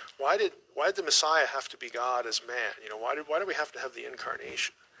 why did the Messiah have to be God as man? Why do we have to have the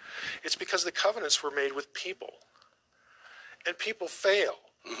incarnation? It's because the covenants were made with people. And people fail.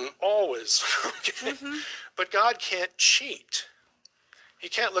 Always. Okay? But God can't cheat. He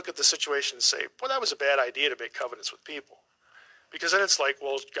can't look at the situation and say, well, that was a bad idea to make covenants with people. Because then it's like,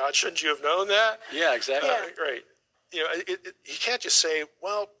 well, God, shouldn't you have known that? Yeah, exactly. Right. He can't just say,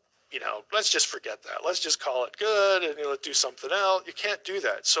 well, let's just forget that. Let's just call it good and let's do something else. You can't do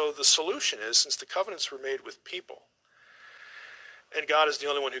that. So the solution is, since the covenants were made with people, and God is the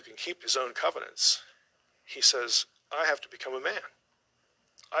only one who can keep his own covenants, he says, I have to become a man.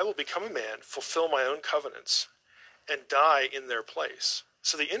 I will become a man, fulfill my own covenants, and die in their place.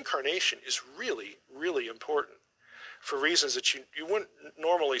 So the incarnation is really, really important for reasons that you wouldn't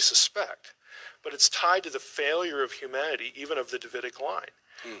normally suspect. But it's tied to the failure of humanity, even of the Davidic line.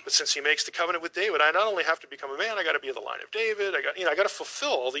 But since he makes the covenant with David, I not only have to become a man, I got to be of the line of David. I got to fulfill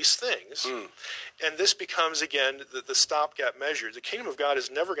all these things. And this becomes, again, the stopgap measure. The kingdom of God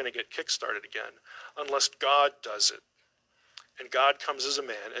is never going to get kickstarted again unless God does it. And God comes as a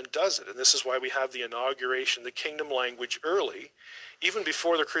man and does it. And this is why we have the inauguration, the kingdom language early. Even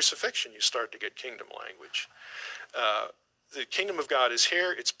before the crucifixion, you start to get kingdom language. The kingdom of God is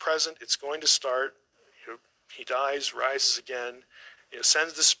here. It's present. It's going to start. He dies, rises again.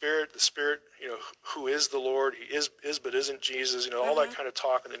 sends the Spirit, who is the Lord, he is but isn't Jesus, all that kind of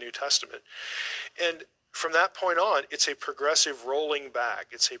talk in the New Testament. And from that point on, it's a progressive rolling back.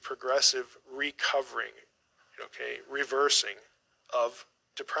 It's a progressive recovering, reversing of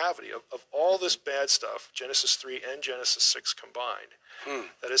depravity, of all this bad stuff, Genesis 3 and Genesis 6 combined,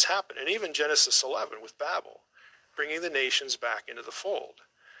 that has happened. And even Genesis 11 with Babel, bringing the nations back into the fold.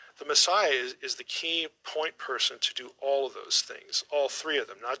 The Messiah is the key point person to do all of those things, all three of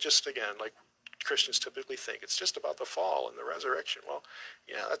them, not just, again, like Christians typically think, it's just about the fall and the resurrection. Well,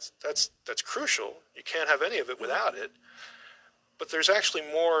 yeah, that's crucial. You can't have any of it without it. But there's actually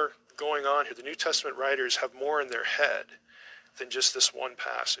more going on here. The New Testament writers have more in their head than just this one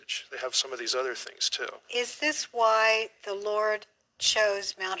passage. They have some of these other things too. Is this why the Lord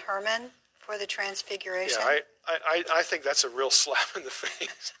chose Mount Hermon for the Transfiguration? Yeah, I think that's a real slap in the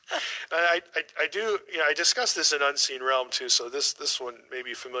face. I do, I discuss this in Unseen Realm too, so this one may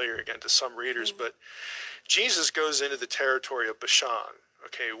be familiar again to some readers, but Jesus goes into the territory of Bashan,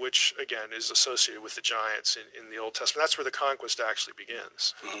 which again is associated with the giants in the Old Testament. That's where the conquest actually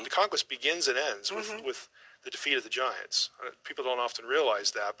begins. The conquest begins and ends with the defeat of the giants. People don't often realize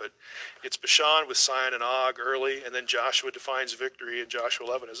that, but it's Bashan with Sihon and Og early, and then Joshua defines victory in Joshua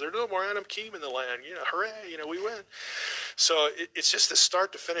 11. Is there no more Anakim in the land? Hooray, we win. So it's just a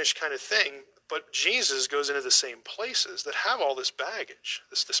start to finish kind of thing, but Jesus goes into the same places that have all this baggage,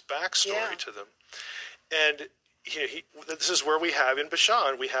 this backstory to them. And this is where we have in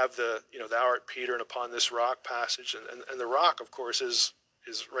Bashan, we have the, thou art Peter and upon this rock passage, and the rock, of course, is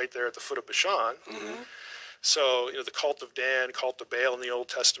right there at the foot of Bashan. So, the cult of Dan, cult of Baal in the Old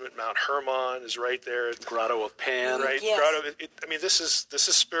Testament, Mount Hermon is right there. Grotto of Pan. Right, yes. Grotto. This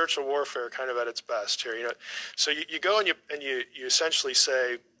is spiritual warfare kind of at its best here. So you go and you essentially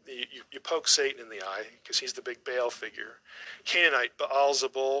say, you poke Satan in the eye because he's the big Baal figure. Canaanite,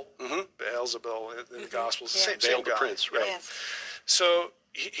 Baal-zebul, Baal-zebul in the Gospels, same Baal guy. the Prince, right? Yes. So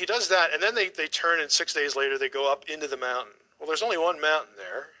he does that, and then they turn, and 6 days later they go up into the mountain. Well, there's only one mountain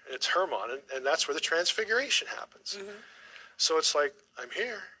there. It's Hermon, and that's where the Transfiguration happens. So it's like, I'm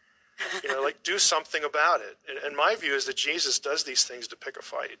here. Do something about it. And my view is that Jesus does these things to pick a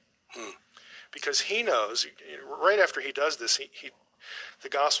fight. Because he knows, right after he does this, the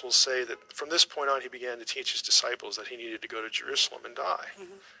Gospels say that from this point on he began to teach his disciples that he needed to go to Jerusalem and die.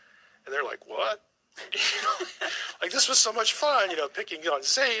 And they're like, what? This was so much fun, picking on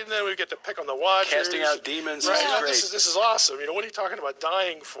Satan, then we get to pick on the Watchers. Casting out demons, right? this is great. This is awesome. What are you talking about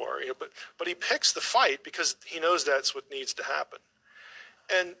dying for? But he picks the fight because he knows that's what needs to happen.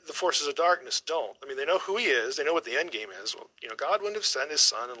 And the forces of darkness don't. They know who he is. They know what the end game is. Well, God wouldn't have sent his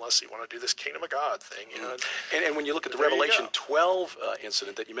son unless he wanted to do this kingdom of God thing. And when you look at the Revelation 12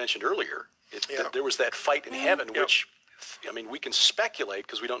 incident that you mentioned earlier, there was that fight in heaven, which... we can speculate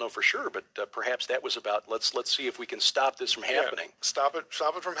because we don't know for sure, but perhaps that was about let's see if we can stop this from happening. Stop it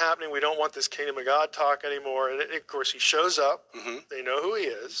from happening. We don't want this kingdom of God talk anymore. And of course, he shows up. They know who he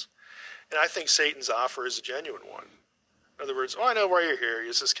is, and I think Satan's offer is a genuine one. In other words, I know why you're here.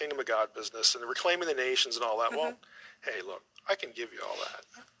 It's this kingdom of God business and reclaiming the nations and all that. Well, hey, look, I can give you all that.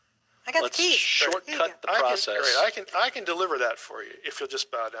 I got Let's the keys. shortcut the process. I can deliver that for you if you'll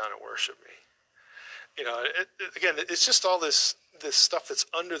just bow down and worship me. Again, it's just all this stuff that's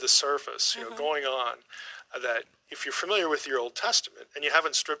under the surface, going on, that if you're familiar with your Old Testament and you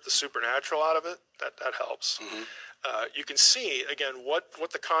haven't stripped the supernatural out of it, that helps. You can see, again,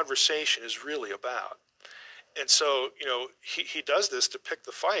 what the conversation is really about. And so, he does this to pick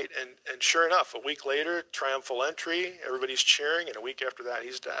the fight. And sure enough, a week later, triumphal entry, everybody's cheering, and a week after that,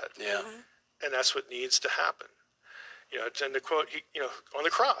 he's dead. Yeah. And that's what needs to happen. And to quote, on the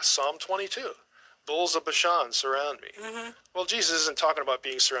cross, Psalm 22, bulls of Bashan surround me. Well, Jesus isn't talking about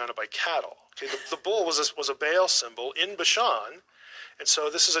being surrounded by cattle. Okay, the bull was a Baal symbol in Bashan, and so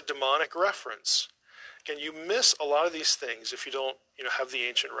this is a demonic reference. Again, you miss a lot of these things if you don't, have the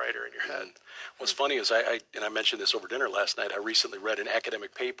ancient writer in your head. What's funny is I mentioned this over dinner last night. I recently read an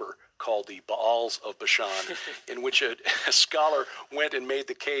academic paper called The Baals of Bashan, in which a scholar went and made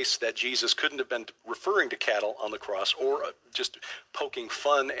the case that Jesus couldn't have been referring to cattle on the cross or just poking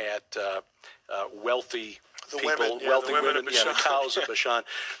fun at wealthy people, wealthy women, the cows of Bashan.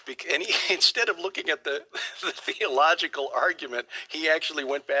 And instead of looking at the theological argument, he actually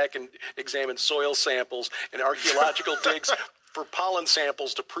went back and examined soil samples and archaeological digs for pollen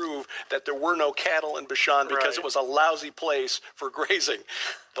samples to prove that there were no cattle in Bashan because it was a lousy place for grazing.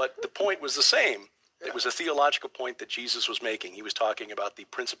 But the point was the same. It was a theological point that Jesus was making. He was talking about the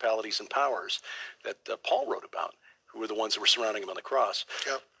principalities and powers that Paul wrote about, who were the ones that were surrounding him on the cross.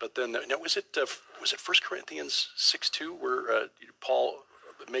 Yep. But then, now, was it 1 Corinthians 6:2 where Paul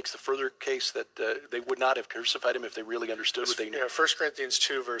makes the further case that they would not have crucified him if they really understood what they knew? Yeah, 1 Corinthians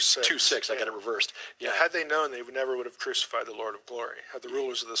 2, verse 6. 2:6, I got it reversed. Yeah. Had they known, they never would have crucified the Lord of glory, had the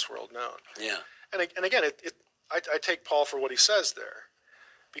rulers of this world known. Yeah. And again, I take Paul for what he says there.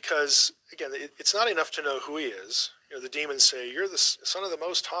 Because, again, it's not enough to know who he is. You know, the demons say, "You're the Son of the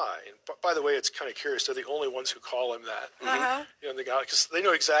Most High." And by the way, it's kind of curious. They're the only ones who call him that. Uh-huh. You know, because they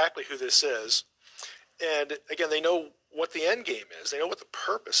know exactly who this is. And, again, they know what the end game is. They know what the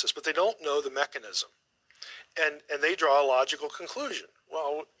purpose is, but they don't know the mechanism. And they draw a logical conclusion.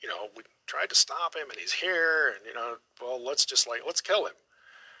 Well, you know, we tried to stop him, and he's here, and, you know, well, let's kill him.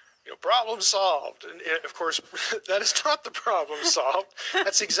 You know, problem solved. And of course, that is not the problem solved.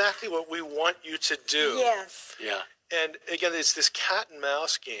 That's exactly what we want you to do. Yes. Yeah. And again, it's this cat and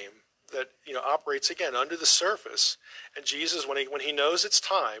mouse game that, you know, operates again under the surface. And Jesus, when he knows it's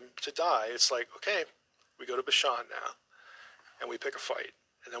time to die, it's like, okay, we go to Bashan now, and we pick a fight.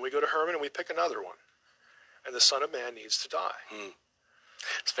 And then we go to Hermon and we pick another one. And the Son of Man needs to die.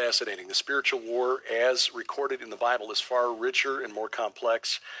 It's fascinating. The spiritual war, as recorded in the Bible, is far richer and more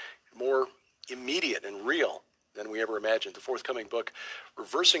complex, more immediate and real than we ever imagined. The forthcoming book,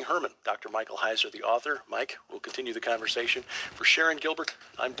 Reversing Hermon, Dr. Michael Heiser, the author. Mike, we'll continue the conversation. For Sharon Gilbert,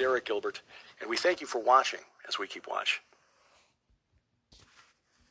 I'm Derek Gilbert, and we thank you for watching as we keep watch.